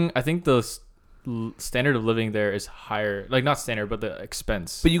living, I think the standard of living there is higher. Like not standard, but the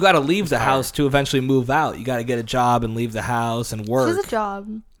expense. But you got to leave the higher. house to eventually move out. You got to get a job and leave the house and She work. has a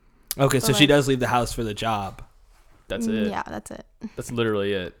job. Okay, so but, she like- does leave the house for the job. That's it. Yeah, that's it. That's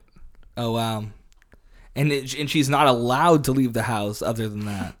literally it. Oh wow. And she's not allowed to leave the house other than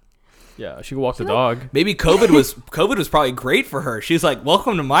that. Yeah, she could walk the dog. Maybe COVID was probably great for her. She's like,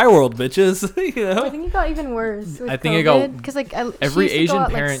 "Welcome to my world, bitches." You I know? think it got even worse. With I think it got- because like Every she used to go Asian out,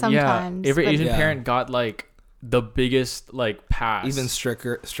 like, parent, sometimes, every but- Asian Yeah. parent got like the biggest like pass. Even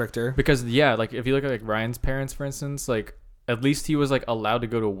stricter. Because yeah, like if you look at like Ryan's parents, for instance, like at least he was like allowed to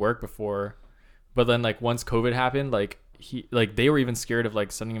go to work before, but then like once COVID happened, like they were even scared of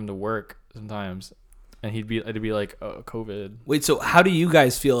like sending him to work sometimes, and it'd be like, oh, COVID. Wait, so how do you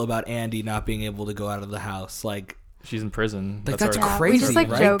guys feel about Andy not being able to go out of the house? Like, She's in prison. Like, that's our- Yeah, we crazy, just, like,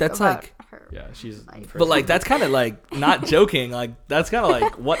 right? joke That's about like- her. Yeah, she's in Like- prison. but like that's kind of like not joking. Like that's kind of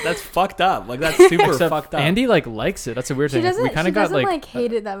like what? That's fucked up. Like that's super Except fucked up. Andy like likes it. That's a weird She thing. doesn't. We kind She of got doesn't like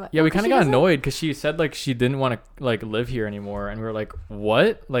hate it that much. yeah, we Well, 'cause kind of she got doesn't- annoyed because she said like she didn't want to like live here anymore, and we were like,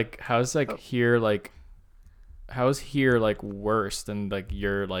 what? Like how's like here like how's here like worse than like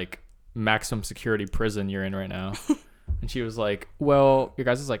your like maximum security prison you're in right now? And she was like, well, your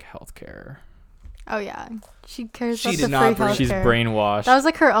guys is like healthcare. Oh yeah, she cares She about did the not free bring- healthcare. She's brainwashed. That was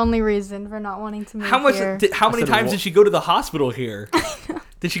like her only reason for not wanting to move How much? here. How many I said, times "Well-" did she go to the hospital here?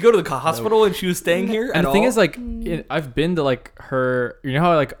 Did she go to the hospital and she was staying here? and at the thing all? is like I've been to like her, you know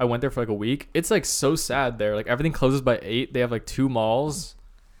how like I went there for like a week. It's like so sad there. Like everything closes by 8. They have like 2 malls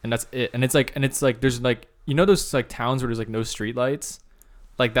and that's it. And it's like there's like, you know those like towns where there's like no street lights,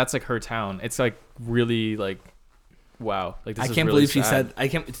 like that's like her town. It's like really like wow, like this I is can't really believe she sad. said. I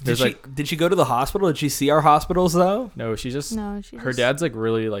can't. Did There's, she? like- Did she go to the hospital? Did she see our hospitals though? No, she just No, she her just- dad's like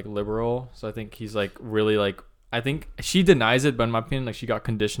really like liberal, so I think he's like really like, I think she denies it, but in my opinion, like she got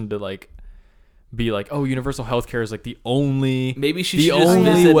conditioned to like be like, oh, universal healthcare is like the only Maybe she The should just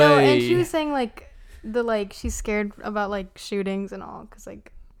only visit. way- No, and she was saying like she's scared about like shootings and all because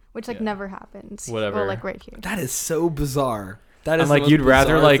like which like Yeah. never happens. Whatever. Well, like right here. That is so bizarre. That is I'm the like most you'd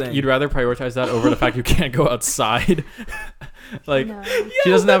rather bizarre like thing. you'd rather prioritize that over the fact you can't go outside. Like No. she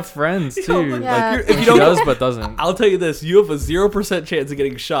doesn't have friends too. Yo, Like Yeah. if you she don't, does but doesn't. I'll tell you this: you have a 0% chance of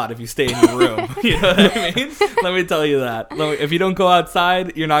getting shot if you stay in your room. You know what I mean? Let me tell you that. If you don't go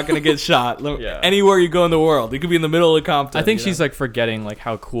outside, you're not gonna get shot. Yeah. Anywhere you go in the world, you could be in the middle of Compton. I think you she's know? like forgetting like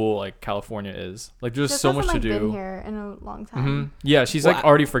how cool like California is. Like there's She so hasn't, much to like, Been do. here in a long time. hmm Yeah, she's Well, like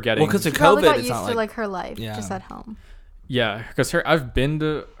already forgetting. well, because of She probably COVID, got it's used not to like like her life Yeah. just at home. yeah, because I've been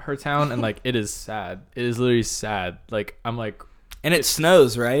to her town and like it is sad. It is literally sad. Like I'm like and it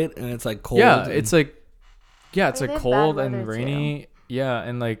snows, right? And it's like cold. yeah, and- it's like yeah, it's They like have cold bad and weather, rainy. Yeah,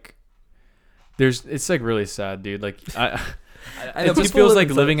 and like it's like really sad, dude. Like I know it just people feels live like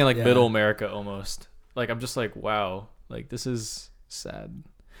in living in like yeah. middle America almost. Like I'm just like wow, like this is sad.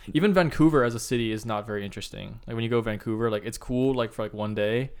 Even Vancouver as a city is not very interesting. Like when you go to Vancouver, like it's cool like for like one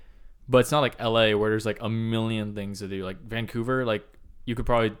day, but it's not like LA where there's like a million things to do. Like Vancouver, like you could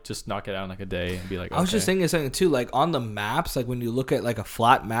probably just knock it out in like a day and be like, I was just okay. thinking something too, like on the maps, like when you look at like a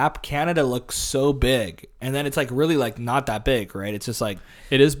flat map, Canada looks so big, and then it's like really like not that big, right? It's just like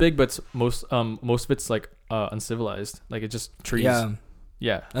It is big, but most of it's like uncivilized. Like it's just trees. yeah,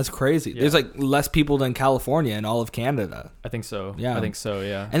 Yeah, That's crazy. Yeah. There's like less people than California in all of Canada. I think so. Yeah. I think so.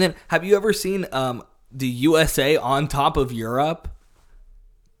 Yeah. And then, have you ever seen the USA on top of Europe?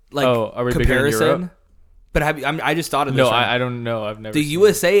 Like, Oh, are we bigger in Europe? But have you? I just thought of this. No, right now. I don't know. I've never. The seen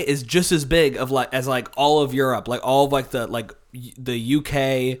USA is just as big as all of Europe, like all of the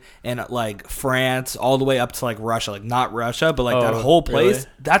UK and like France, all the way up to like Russia, like not Russia, but like that Oh, whole place. really?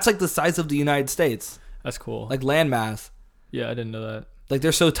 That's like the size of the United States, That's cool. like landmass. yeah, I didn't know that. Like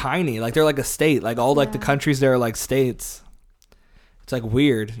they're so tiny, like they're like a state. Like all like the Yeah. countries there are like states. It's like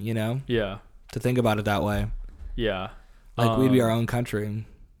weird, Yeah. to think about it that way. Yeah. Like we'd be our own country.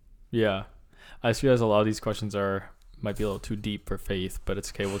 Yeah. I just realize a lot of these questions might be a little too deep for Faith, but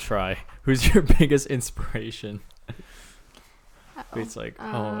it's okay. We'll try. Who's your biggest inspiration? Faith's like,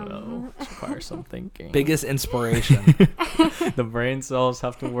 oh no, this requires some thinking. Biggest inspiration. The brain cells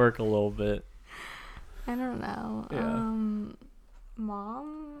have to work a little bit. I don't know. Yeah.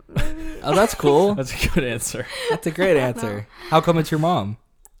 Mom, maybe. Oh, that's cool. That's a good answer. That's a great answer. How come it's your mom?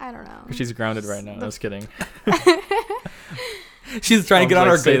 I don't know. She's grounded right now. I was kidding. She's trying to get Mom's on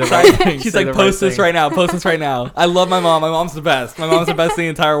like, our say good the side. right thing, She's say like, the post right this thing." right now. Post this right now. I love my mom. My mom's the best. My mom's the best in the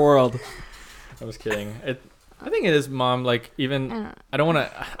entire world. I was kidding. I think it is mom. Like even I don't want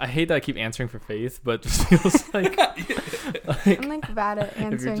to. I hate that I keep answering for Faith, but it just feels like I'm like bad at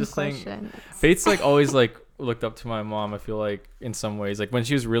answering just saying- questions. Faith's like always like looked up to my mom. I feel like in some ways, like when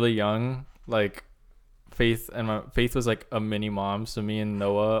she was really young, like Faith was like a mini mom. So me and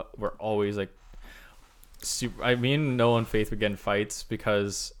Noah were always like super. Me and Noah and Faith would get in fights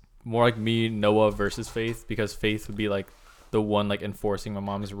because more like me, Noah versus Faith, because Faith would be like the one like enforcing my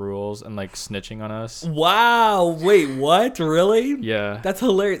mom's rules and like snitching on us. Wow. Wait, what? Really? Yeah. That's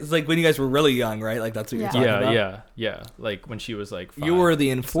hilarious. It's like when you guys were really young, right? Like that's what you're Yeah. talking about? Yeah. Like when she was like 5. You were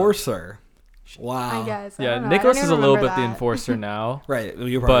the enforcer. Wow. I guess. I Yeah, don't know. Nicholas I is don't a little remember bit the that. enforcer now. Right.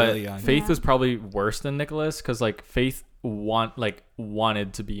 You were probably But really young. Faith Yeah. was probably worse than Nicholas because like Faith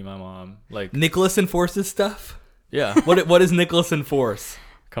wanted to be my mom. Like Nicholas enforces stuff? yeah, What does Nicholas enforce?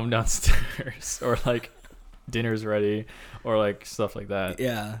 come downstairs or like dinner's ready or like stuff like that.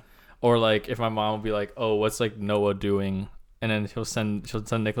 Yeah. Or like if my mom would be like, oh, what's like Noah doing? And then she'll send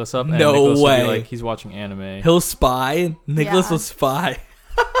Nicholas up. And No Nicholas will way. be like, he's watching anime. He'll spy. Nicholas Yeah. will spy.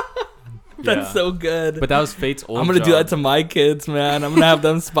 That's Yeah. so good. But that was Faith's old I'm gonna job. do that to my kids, man. I'm gonna have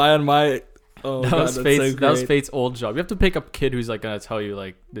them spy on my. Oh, That God, was that's Faith's. so That was great. Faith's old job. You have to pick up a kid who's like gonna tell you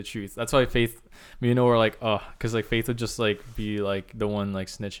like the truth. That's why Faith, me and Noah were like, oh, because like Faith would just like be like the one like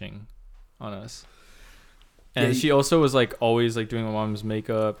snitching on us. And Yeah, she also was like always like doing my mom's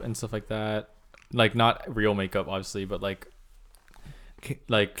makeup and stuff like that. Like not real makeup, obviously, but like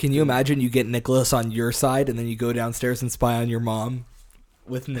Can you imagine you get Nicholas on your side and then you go downstairs and spy on your mom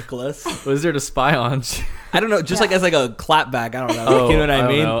with Nicholas? what is there to spy on? I don't know, just like Yeah. as like a clapback. I don't know. Oh, you know what I I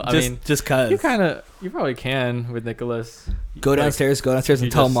don't mean? know. I mean, Just cause. you probably can with Nicholas. Go downstairs and you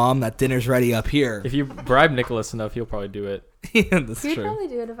tell just- mom that dinner's ready up here. If you bribe Nicholas enough, he'll probably do it. Yeah, that's He'd true. probably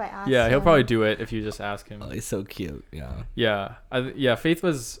do it if I asked Yeah, he'll him. probably do it if you just ask him. Oh, he's so cute. Yeah. Yeah, Faith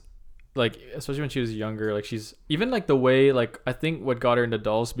was like, especially when she was younger, like she's even like the way like I think what got her into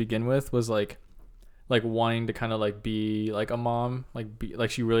dolls to begin with was like wanting to kind of like be like a mom, like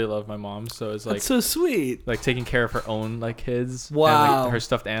she really loved my mom, so it's like That's so sweet. like taking care of her own like kids. and, Wow. like, her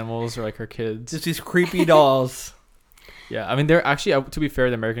stuffed animals or like her kids. Just these creepy dolls. Yeah, I mean they're actually, to be fair,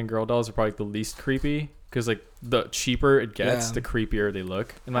 the American Girl dolls are probably the least creepy because like the cheaper it gets, Yeah. the creepier they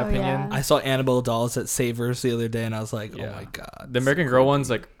look, in my Oh, opinion. yeah. I saw Annabelle dolls at Savers the other day, and I was like, Yeah. "Oh my god!" The American Girl ones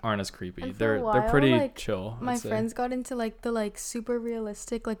like aren't as creepy. And for They're a while, pretty like, chill. My I'd say. friends got into like the like super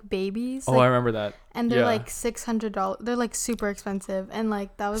realistic like babies. Oh, like, I remember that. and they're yeah. like $600. They're like super expensive, and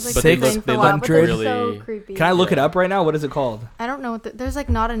like that was like But the they thing look- for a they while. look But they're really- so creepy. Can I look it Yeah. up right now? What is it called? I don't know what there's like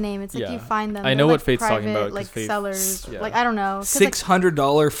not a name. It's like Yeah. you find them. I They're, know like, what Faith's talking private, about, 'cause Like Faith- sellers. yeah. Like I don't know. 'Cause, like,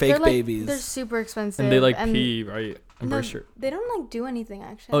 $600 fake they're, like, babies. They're super expensive. And they like and pee, right? I'm no, pretty sure. They don't like do anything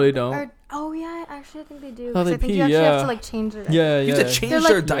actually. Oh, they don't? Or, oh yeah, actually I think they do. Oh, 'cause they I think pee, you actually have yeah. to like change it. Yeah, you yeah. have to change They're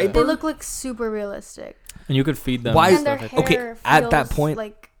their like diaper. they look like super realistic. And you could feed them. Why- and And their stuff, I hair think. Okay, at that feels point-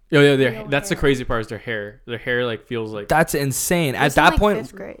 like Yeah, real that's the hair. crazy part is their hair. Their hair like feels like That's insane. it At was in, that like, point,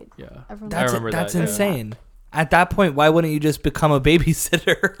 5th grade. yeah. Everyone that's I remember that's that, yeah. insane. At that point, why wouldn't you just become a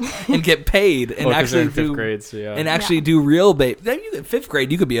babysitter and get paid and Well, 'cause they're actually in fifth do grade, so yeah. and actually do real baby? In 5th grade,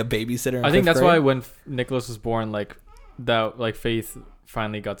 you could be a babysitter. In I think fifth that's why grade. when Nicholas was born, like that, like Faith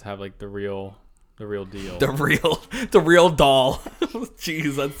finally got to have like the real deal. the real doll.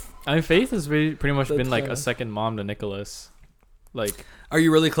 Jeez, that's. I mean, Faith has pretty much That's been like funny. a second mom to Nicholas. Like, Are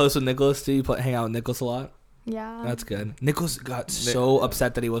you really close with Nicholas? Do you hang out with Nicholas a lot? Yeah. That's good. Nicholas got so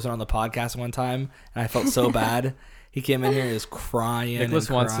upset that he wasn't on the podcast one time, and I felt so bad. He came in here, he was crying. Nicholas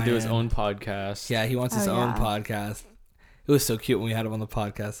and wants to do his crying. own podcast. Yeah, he wants his Oh, own yeah. podcast. It was so cute when we had him on the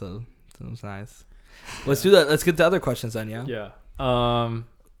podcast, so it was nice. Let's do that. Let's get to other questions then, yeah? Yeah.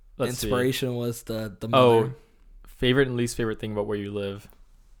 Let's see. Inspiration was the mother. Oh, favorite and least favorite thing about where you live?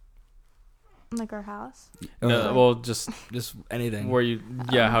 Like our house. No, well, just anything. where you.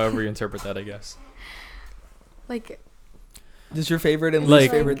 Yeah, however you interpret that, I guess. Like Just your favorite and Like-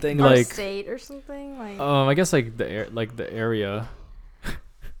 least favorite thing? our like- state or something. Like I guess like the area.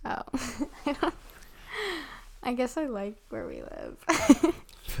 oh, I guess I like where we live.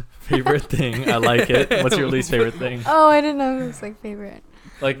 Favorite thing, I like it. What's your least favorite thing? Oh, I didn't know it was like favorite.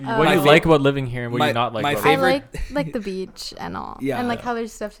 Like My what you fa- like about living here and what my- you not like my about favorite- I living like the beach and all. Yeah. And like how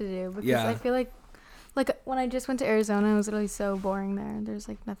there's stuff to do because Yeah. I feel like when I just went to Arizona, it was literally so boring there. There's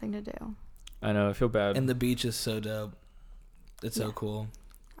like nothing to do. here. I know, I feel bad. And the beach is so dope. It's so Yeah. cool.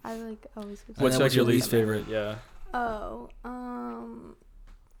 I like always. go to What's then like what's your your least least favorite? Yeah. Oh, I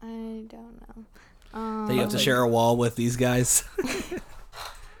don't know. That you have to like- share a wall with these guys.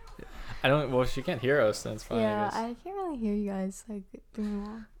 I don't. Well, she can't hear us. That's fine. Yeah, I guess. I can't really hear you guys like doing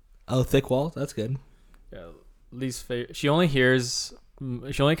well. Oh, thick wall? That's good. Yeah. Least favorite. She only hears.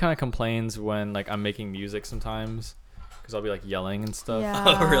 She only kind of complains when like I'm making music sometimes, because I'll be like yelling and stuff. Yeah.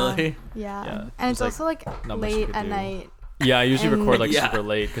 Oh, really? Yeah. Yeah, And it's just, also like not much you late could at do. night. Yeah, I usually And- record like Yeah. super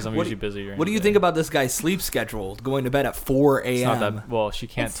late because I'm What do usually busy. During What do the you day. think about this guy's sleep schedule? Going to bed at 4 It's not a.m. that well. She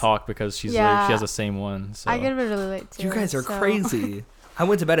can't It's- talk because she's like Yeah. she has the same one. So I get to bed really late too. You guys are so- crazy. I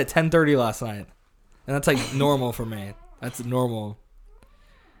went to bed at 10:30 last night, and that's like normal for me. That's normal.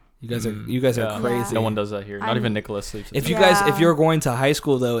 You guys are Yeah. crazy. No one does that here. Not I'm- even Nicholas sleeps. at If you night. guys, if Yeah. you're going to high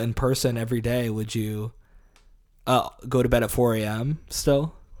school though in person every day, would you go to bed at 4 a.m.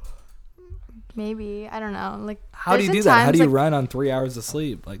 still? Maybe I don't know. Like How do you there's do been that? How do times, you like, run on 3 hours of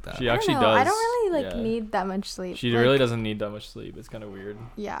sleep like that? She I actually don't know. does. I don't really like yeah. need that much sleep. She Like, really doesn't need that much sleep. It's kind of weird.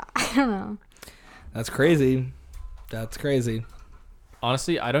 Yeah, I don't know. That's crazy. That's crazy.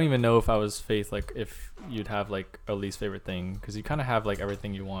 Honestly, I don't even know if I was Faith, like if you'd have like a least favorite thing, because you kind of have like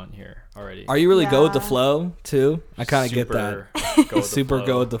everything you want here already. Are you really go with the Yeah. flow too? I kind of get that. Super go with the Super flow.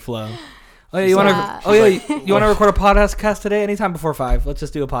 go with the flow. Oh yeah, you want to? Yeah. Oh yeah, you want to record a podcast today? Anytime before 5. Let's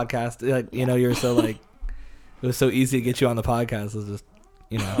just do a podcast. Like you know, you're so like, it was so easy to get you on the podcast. Let's just,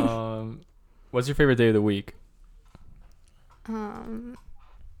 you know. What's your favorite day of the week?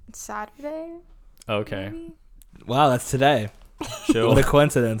 Saturday. Okay, Maybe? Wow, that's today. chill. What a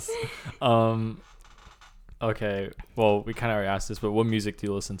coincidence. Okay, well, we kind of already asked this, but what music do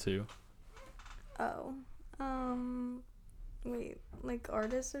you listen to? Oh. Wait, like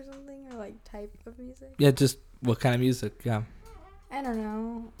artists or something, or like type of music? Yeah, just what kind of music? Yeah. I don't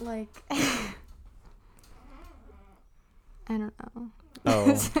know. Like, I don't know.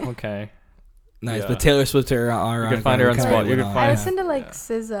 Oh, okay. Nice, Yeah. but Taylor Swift are You can find her on kinda spot. You went can on. find- I Yeah. listen to like Yeah.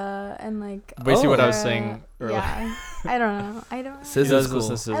 SZA and like. Basically what I was Clara. saying earlier. Yeah, I don't know. I don't. SZA's He does cool.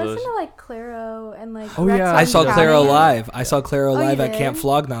 listen to I SZA. listen to like Claro and like. Oh, yeah. Rex I saw on Claro County. live. I saw Claro Oh, you live at Camp did?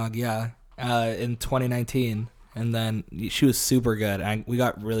 Flognog, yeah, in 2019, and then she was super good. And we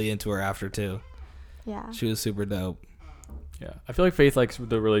got really into her after too. Yeah. She was super dope. Yeah, I feel like Faith likes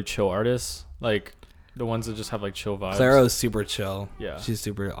the really chill artists, like the ones that just have like chill vibes. Claro's super chill. Yeah. She's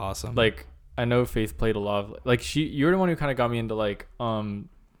super awesome. Like I know Faith played a lot of like you're the one who kind of got me into like Can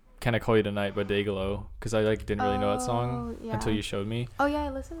I Call You Tonight by Dayglow, because I like didn't really know that song Oh, yeah. until you showed me. Oh yeah, I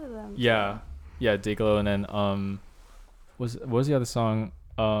listened to them. Yeah, Dayglow, and then what was the other song?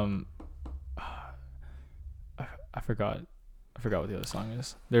 I forgot what the other song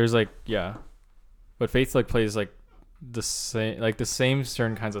is. There's like but Faith like plays like the same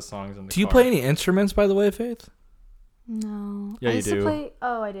certain kinds of songs in the do you car. play any instruments, by the way, Faith? No. Yeah, I you used do. To play.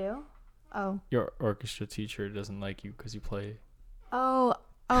 Oh, I do. Oh. Your orchestra teacher doesn't like you because you play. Oh.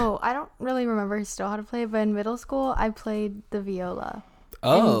 I don't really remember still how to play, but in middle school I played the viola.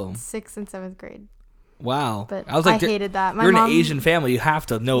 Oh, In 6th and 7th grade. wow. But I was like, hated that. My you're mom, in an Asian family. You have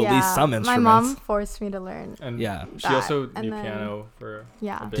to know at least some My instruments. mom forced me to learn. And Yeah. she that, also and knew then- piano for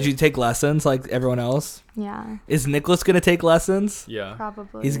Yeah. a bit. Did you take lessons like everyone else? Yeah. Is Nicholas gonna take lessons? Yeah.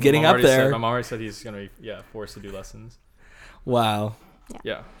 Probably. He's getting My mom up already there. my mom already said he's gonna be forced to do lessons. Wow.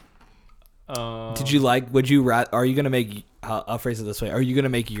 Yeah. Would you are you gonna make? I'll phrase it this way: are you gonna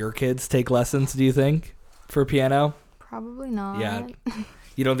make your kids take lessons? Do you think for piano? Probably not. Yeah.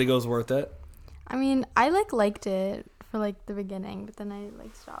 You don't think it was worth it? I mean, I liked it for like the beginning, but then I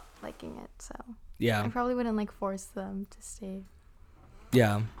like stopped liking it. So I Yeah. probably wouldn't like force them to stay.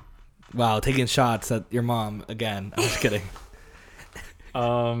 Yeah. Wow, taking shots at your mom again. I'm just kidding.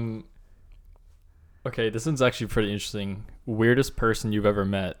 Okay, this one's actually pretty interesting. Weirdest person you've ever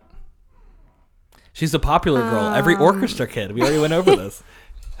met? She's a popular girl. Every orchestra kid. We already went over this.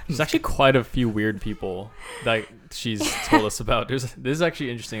 There's actually quite a few weird people that she's told us about. This is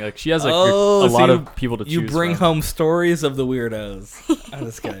actually interesting. Like she has like a lot of people to choose You bring from. home stories of the weirdos. I'm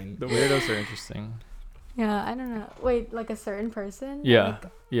just kidding. The weirdos are interesting. Yeah, I don't know. Wait, like a certain person? Yeah, Like,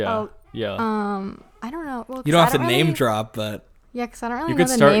 yeah, oh, yeah. I don't know. Well, You 'cause don't I have to name really, drop, but Yeah, because I don't really You know could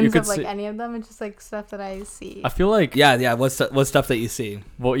the start- you names could of like say- any of them. It's just like stuff that I see. I feel like yeah. What stuff that you see?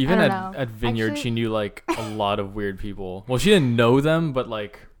 well, even I at, don't know. at Vineyard, Actually- she knew like a lot of weird people. Well, she didn't know them, but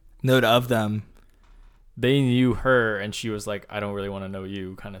like Note of them. they knew her, and she was like, "I don't really want to know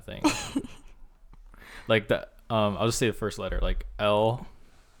you," kind of thing. Like that. I'll just say the first letter, like L.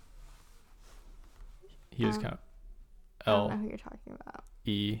 He was kind of I don't know L who you're talking about.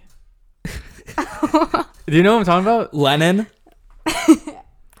 E. Do you know what I'm talking about? Lennon. I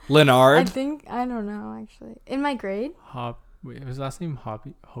Leonard. think I don't know actually. In my grade? Wait, his last name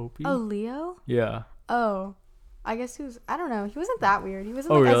Hoppy? Hopi? Oh, Leo? Yeah. Oh. I guess he was I don't know. He wasn't that weird. He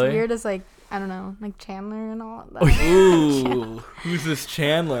wasn't Oh, like really? as weird as like I don't know, like Chandler and all that. Ooh, who's this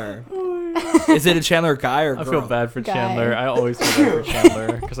Chandler? Is it a Chandler guy or girl? I feel bad for Guy. Chandler. I always feel bad for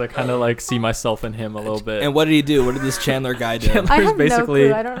Chandler because I kind of like see myself in him a little bit. And what did he do? What did this Chandler guy do? Chandler- I There's have basically-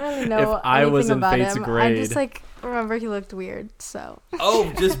 no clue. I don't really know if I was anything in about Fate's him. I grade- just like remember he looked weird. So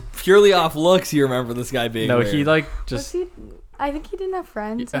Oh, just purely off looks, you remember this guy being no, weird. he like was just he? I think he didn't have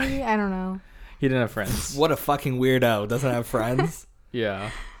friends. Yeah. Maybe I don't know. he didn't have friends. What a fucking weirdo. Doesn't have friends.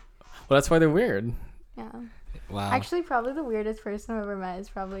 Yeah. Well, that's why they're weird. Yeah. Wow. Actually, probably the weirdest person I've ever met is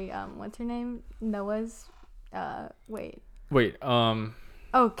probably what's her name? Noah's. Wait. Wait. Oh,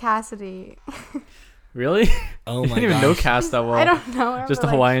 Cassidy. Really? Oh I my didn't even know gosh. Cass that well. I don't know. her, Just but, the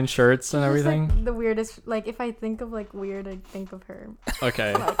like, Hawaiian shirts and she's just, everything. like, the weirdest. Like if I think of like weird, I think of her.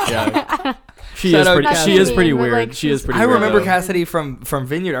 Okay. Yeah. She Shout is out pretty. Cassidy. She is pretty But, weird. like, She is she's- pretty. I weird, remember though. Cassidy from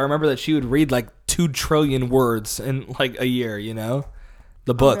Vineyard. I remember that she would read like 2 trillion words in like a year, you know?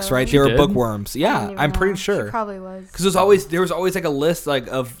 The books, really? right? She They were did? bookworms. I Yeah, don't even I'm pretty know. sure. She probably was. Because there was always like a list like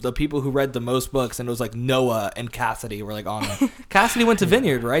of the people who read the most books, and it was like Noah and Cassidy were like on it. Cassidy went to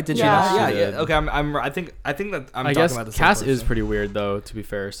Vineyard, right? Did she Yeah. not? Yeah, She yeah. did. Okay, I think that I'm I talking guess about the same Cass is person. pretty weird though. To be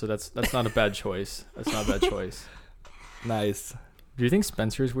fair, so that's not a bad choice. That's not a bad choice. Nice. Do you think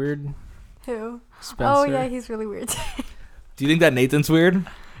Spencer's weird? Who? Spencer. Oh yeah, he's really weird. Do you think that Nathan's weird?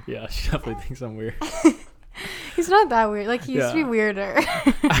 Yeah, she definitely thinks I'm weird. He's not that weird. Like he used to be Yeah. weirder.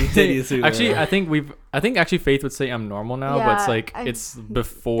 Actually, I think actually Faith would say I'm normal now, but it's Yeah, like it's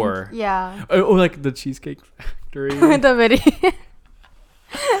before. Yeah. Oh, like the Cheesecake Factory. The video.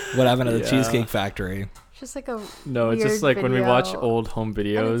 What happened to the Yeah. Cheesecake Factory? Just like a No, it's just weird like when we watch video. old home and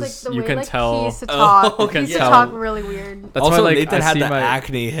videos, it's, like, the you way, can like, he tell. used to talk. Oh, He used to tell. talk really weird. That's Also, why like Nathan I had see the my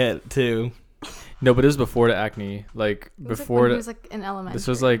acne hit too. no, but it was before the acne. Like It was, before like, when he the, was like in elementary. this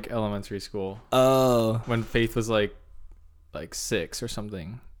was like elementary school Oh, when Faith was like 6 or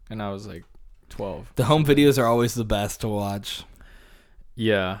something, and I was like 12. the home videos are always the best to watch.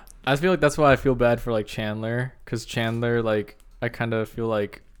 Yeah, I feel like that's why I feel bad for like Chandler, because Chandler, like I kind of feel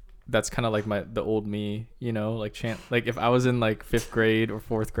like that's kind of like the old me, you know, like like if I was in like 5th grade or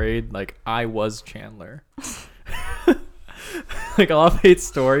 4th grade, like I was Chandler. Like a lot of Faith's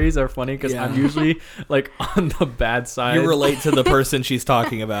stories are funny because Yeah. I'm usually like on the bad side. You relate to the person she's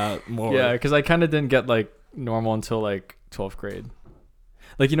talking about more. Yeah, because I kind of didn't get like normal until like 12th grade.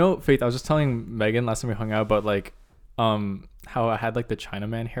 Like, you know, Faith, I was just telling Megan last time we hung out about like how I had like the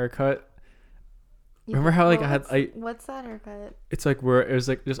Chinaman haircut. Remember how, like, what's that haircut? It's like where it was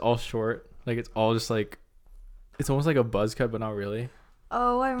like just all short. Like it's all just like it's almost like a buzz cut, but not really.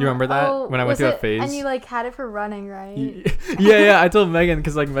 Oh, I remember. You remember that? Oh, When I went was through that it- phase? And you like had it for running, right? Yeah. I told Megan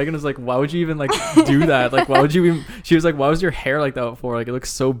because like Megan was like, why would you even like do that? Like, why would you even? She was like, why was your hair like that for? Like, it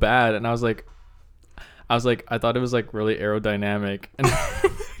looks so bad. And I was like, I thought it was like really aerodynamic, and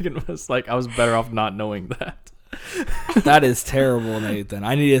Megan was like, I was better off not knowing that. That is terrible, Nathan.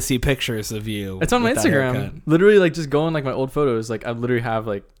 I need to see pictures of you. It's on my with that Instagram. haircut. Literally, like just go on like my old photos. Like I literally have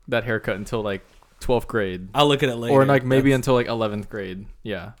like that haircut until like 12th grade, I'll look at it later. or like maybe That's- until like 11th grade.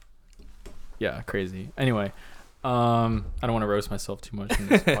 Yeah, crazy. Anyway, I don't want to roast myself too much in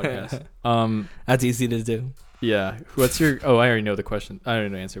this podcast. That's easy to do. Yeah. What's your? Oh, I already know the question. I already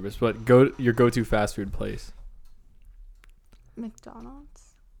know the answer, but your go-to fast food place. McDonald's,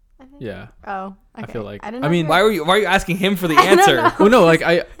 I think. Yeah. Oh, okay. I feel like- I didn't I know mean, if Why are you asking him for the I don't answer? know. Well, no, like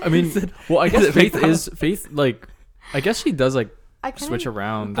I mean, well, I guess Is it McDonald's? Faith like, I guess she does like I kinda- switch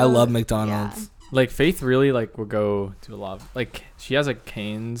around. I love McDonald's. Yeah. Like Faith really like will go to a lot of, like she has like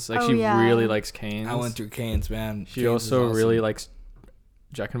Cane's, like Oh, she yeah. really likes Cane's. I went through Cane's, man. She Cane's also is really awesome. likes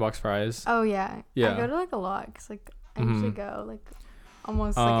Jack in the Box fries. Oh yeah. Yeah. I go to like a lot because like I Mhm. usually go like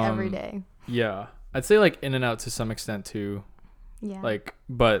almost like every Um, day. Yeah, I'd say like In-N-Out to some extent too. Yeah. Like,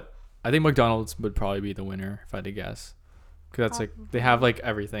 but I think McDonald's would probably be the winner if I had to guess, because that's like they have like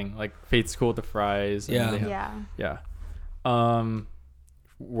everything. Like Faith's cool with the fries. And Yeah. they have- yeah. yeah.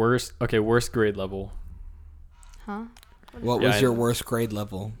 Worst grade level. Huh? What Yeah, was I- your worst grade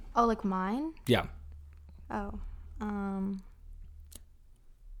level? Oh, like mine? Yeah. Oh.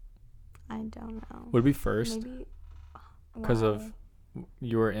 I don't know. Would it be first Maybe because of why?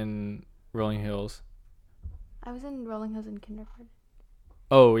 you were in Rolling Hills. I was in Rolling Hills in kindergarten.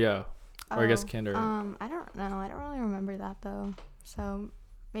 Oh yeah, or I guess Oh, kinder. I don't know. I don't really remember that though. So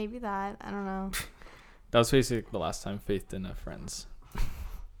maybe that. I don't know. That was basically the last time Faith didn't have friends.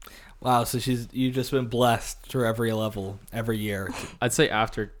 Wow. So you've just been blessed through every level, every year. I'd say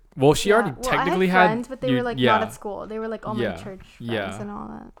after. Well, she already Well, technically I had had friends, but they you- were like yeah. not at school. They were like all Yeah. my church friends Yeah. and all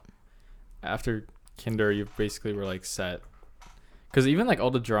that. After kinder, you basically were like set. Because even like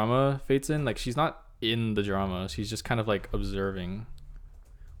all the drama Faith's in, like she's not in the drama. She's just kind of like observing,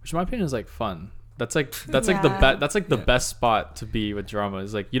 which in my opinion is like fun. That's like like the Yeah. that's like the Yeah. best spot to be with drama.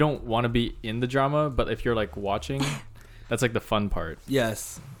 Is like you don't want to be in the drama, but if you're like watching, that's like the fun part.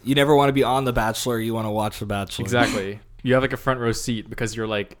 Yes. You never want to be on The Bachelor. You want to watch The Bachelor. Exactly. You have like a front row seat because you're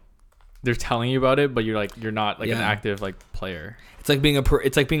like they're telling you about it, but you're not like an Yeah. active like player. It's like being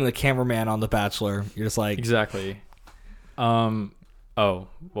it's like being the cameraman on The Bachelor. You're just like Exactly. Oh,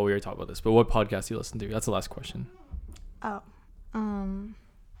 well, we already talked about this, but what podcast do you listen to? That's the last question. Oh.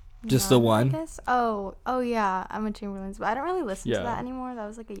 Just the none, one? I guess. Oh yeah. I'm a Chamberlain's, but I don't really listen Yeah. to that anymore. That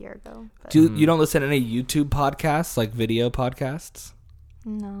was like a year ago. But you don't listen to any YouTube podcasts, like video podcasts?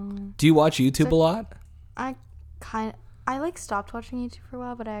 no. Do you watch YouTube Like- a lot? I like stopped watching YouTube for a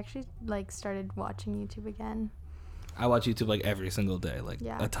while, but I actually like started watching YouTube again. I watch YouTube like every single day, like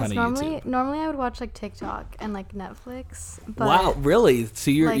Yeah. a ton 'cause of normally, YouTube. Normally I would watch like TikTok and like Netflix. But Wow, really?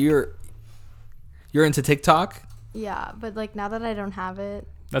 So like- you're into TikTok? Yeah, but like now that I don't have it,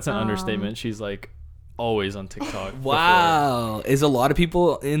 That's an understatement. She's like always on TikTok. Wow. Is a lot of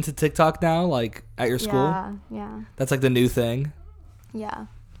people into TikTok now, like at your school? Yeah. That's like the new thing. Yeah.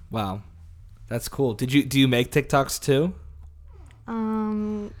 Wow. That's cool. Do you make TikToks too?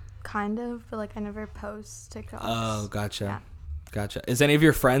 Kind of, but like I never post TikToks. Oh, gotcha. Yeah. Gotcha. Is any of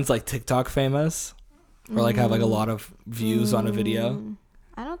your friends like TikTok famous? Or like have like a lot of views on a video?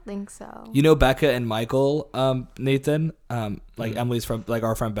 I don't think so. You know Becca and Michael, Nathan, like Emily's from like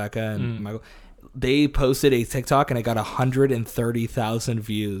our friend Becca and Michael. They posted a TikTok and it got 130,000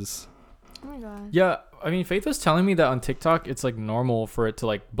 views. Oh my god. Yeah, I mean, Faith was telling me that on TikTok, it's like normal for it to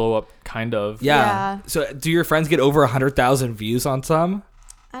like blow up, kind of. Yeah. Yeah. So do your friends get over 100,000 views on some?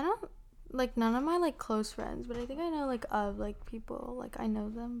 I don't like none of my like close friends, but I think I know like of like people like I know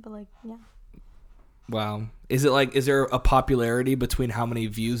them, but like yeah. Wow. Is there a popularity between how many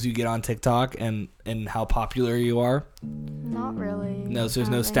views you get on TikTok and how popular you are? Not really. No, so there's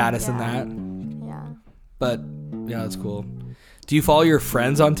no Nothing, status in yeah. that. Yeah. But yeah, that's cool. Do you follow your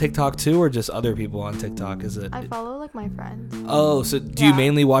friends on TikTok too, or just other people on TikTok? Is it? I follow like my friends. Oh, so do you Yeah.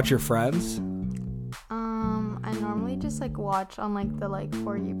 mainly watch your friends? I normally just like watch on like the like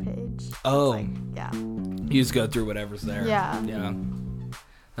For You page. It's, Oh. like, yeah. You just go through whatever's there. Yeah. Yeah.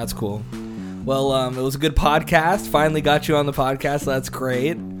 That's cool. Well, it was a good podcast. Finally got you on the podcast. That's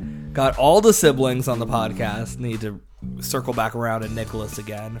great. Got all the siblings on the podcast. Need to circle back around to Nicholas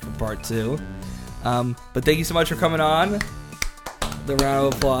again for part 2. But thank you so much for coming on. The round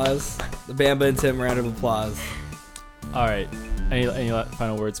of applause. The Bamba and Tim round of applause. All right. Any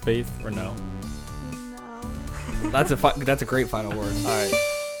final words, Faith, or no? No. That's a great final word. All right.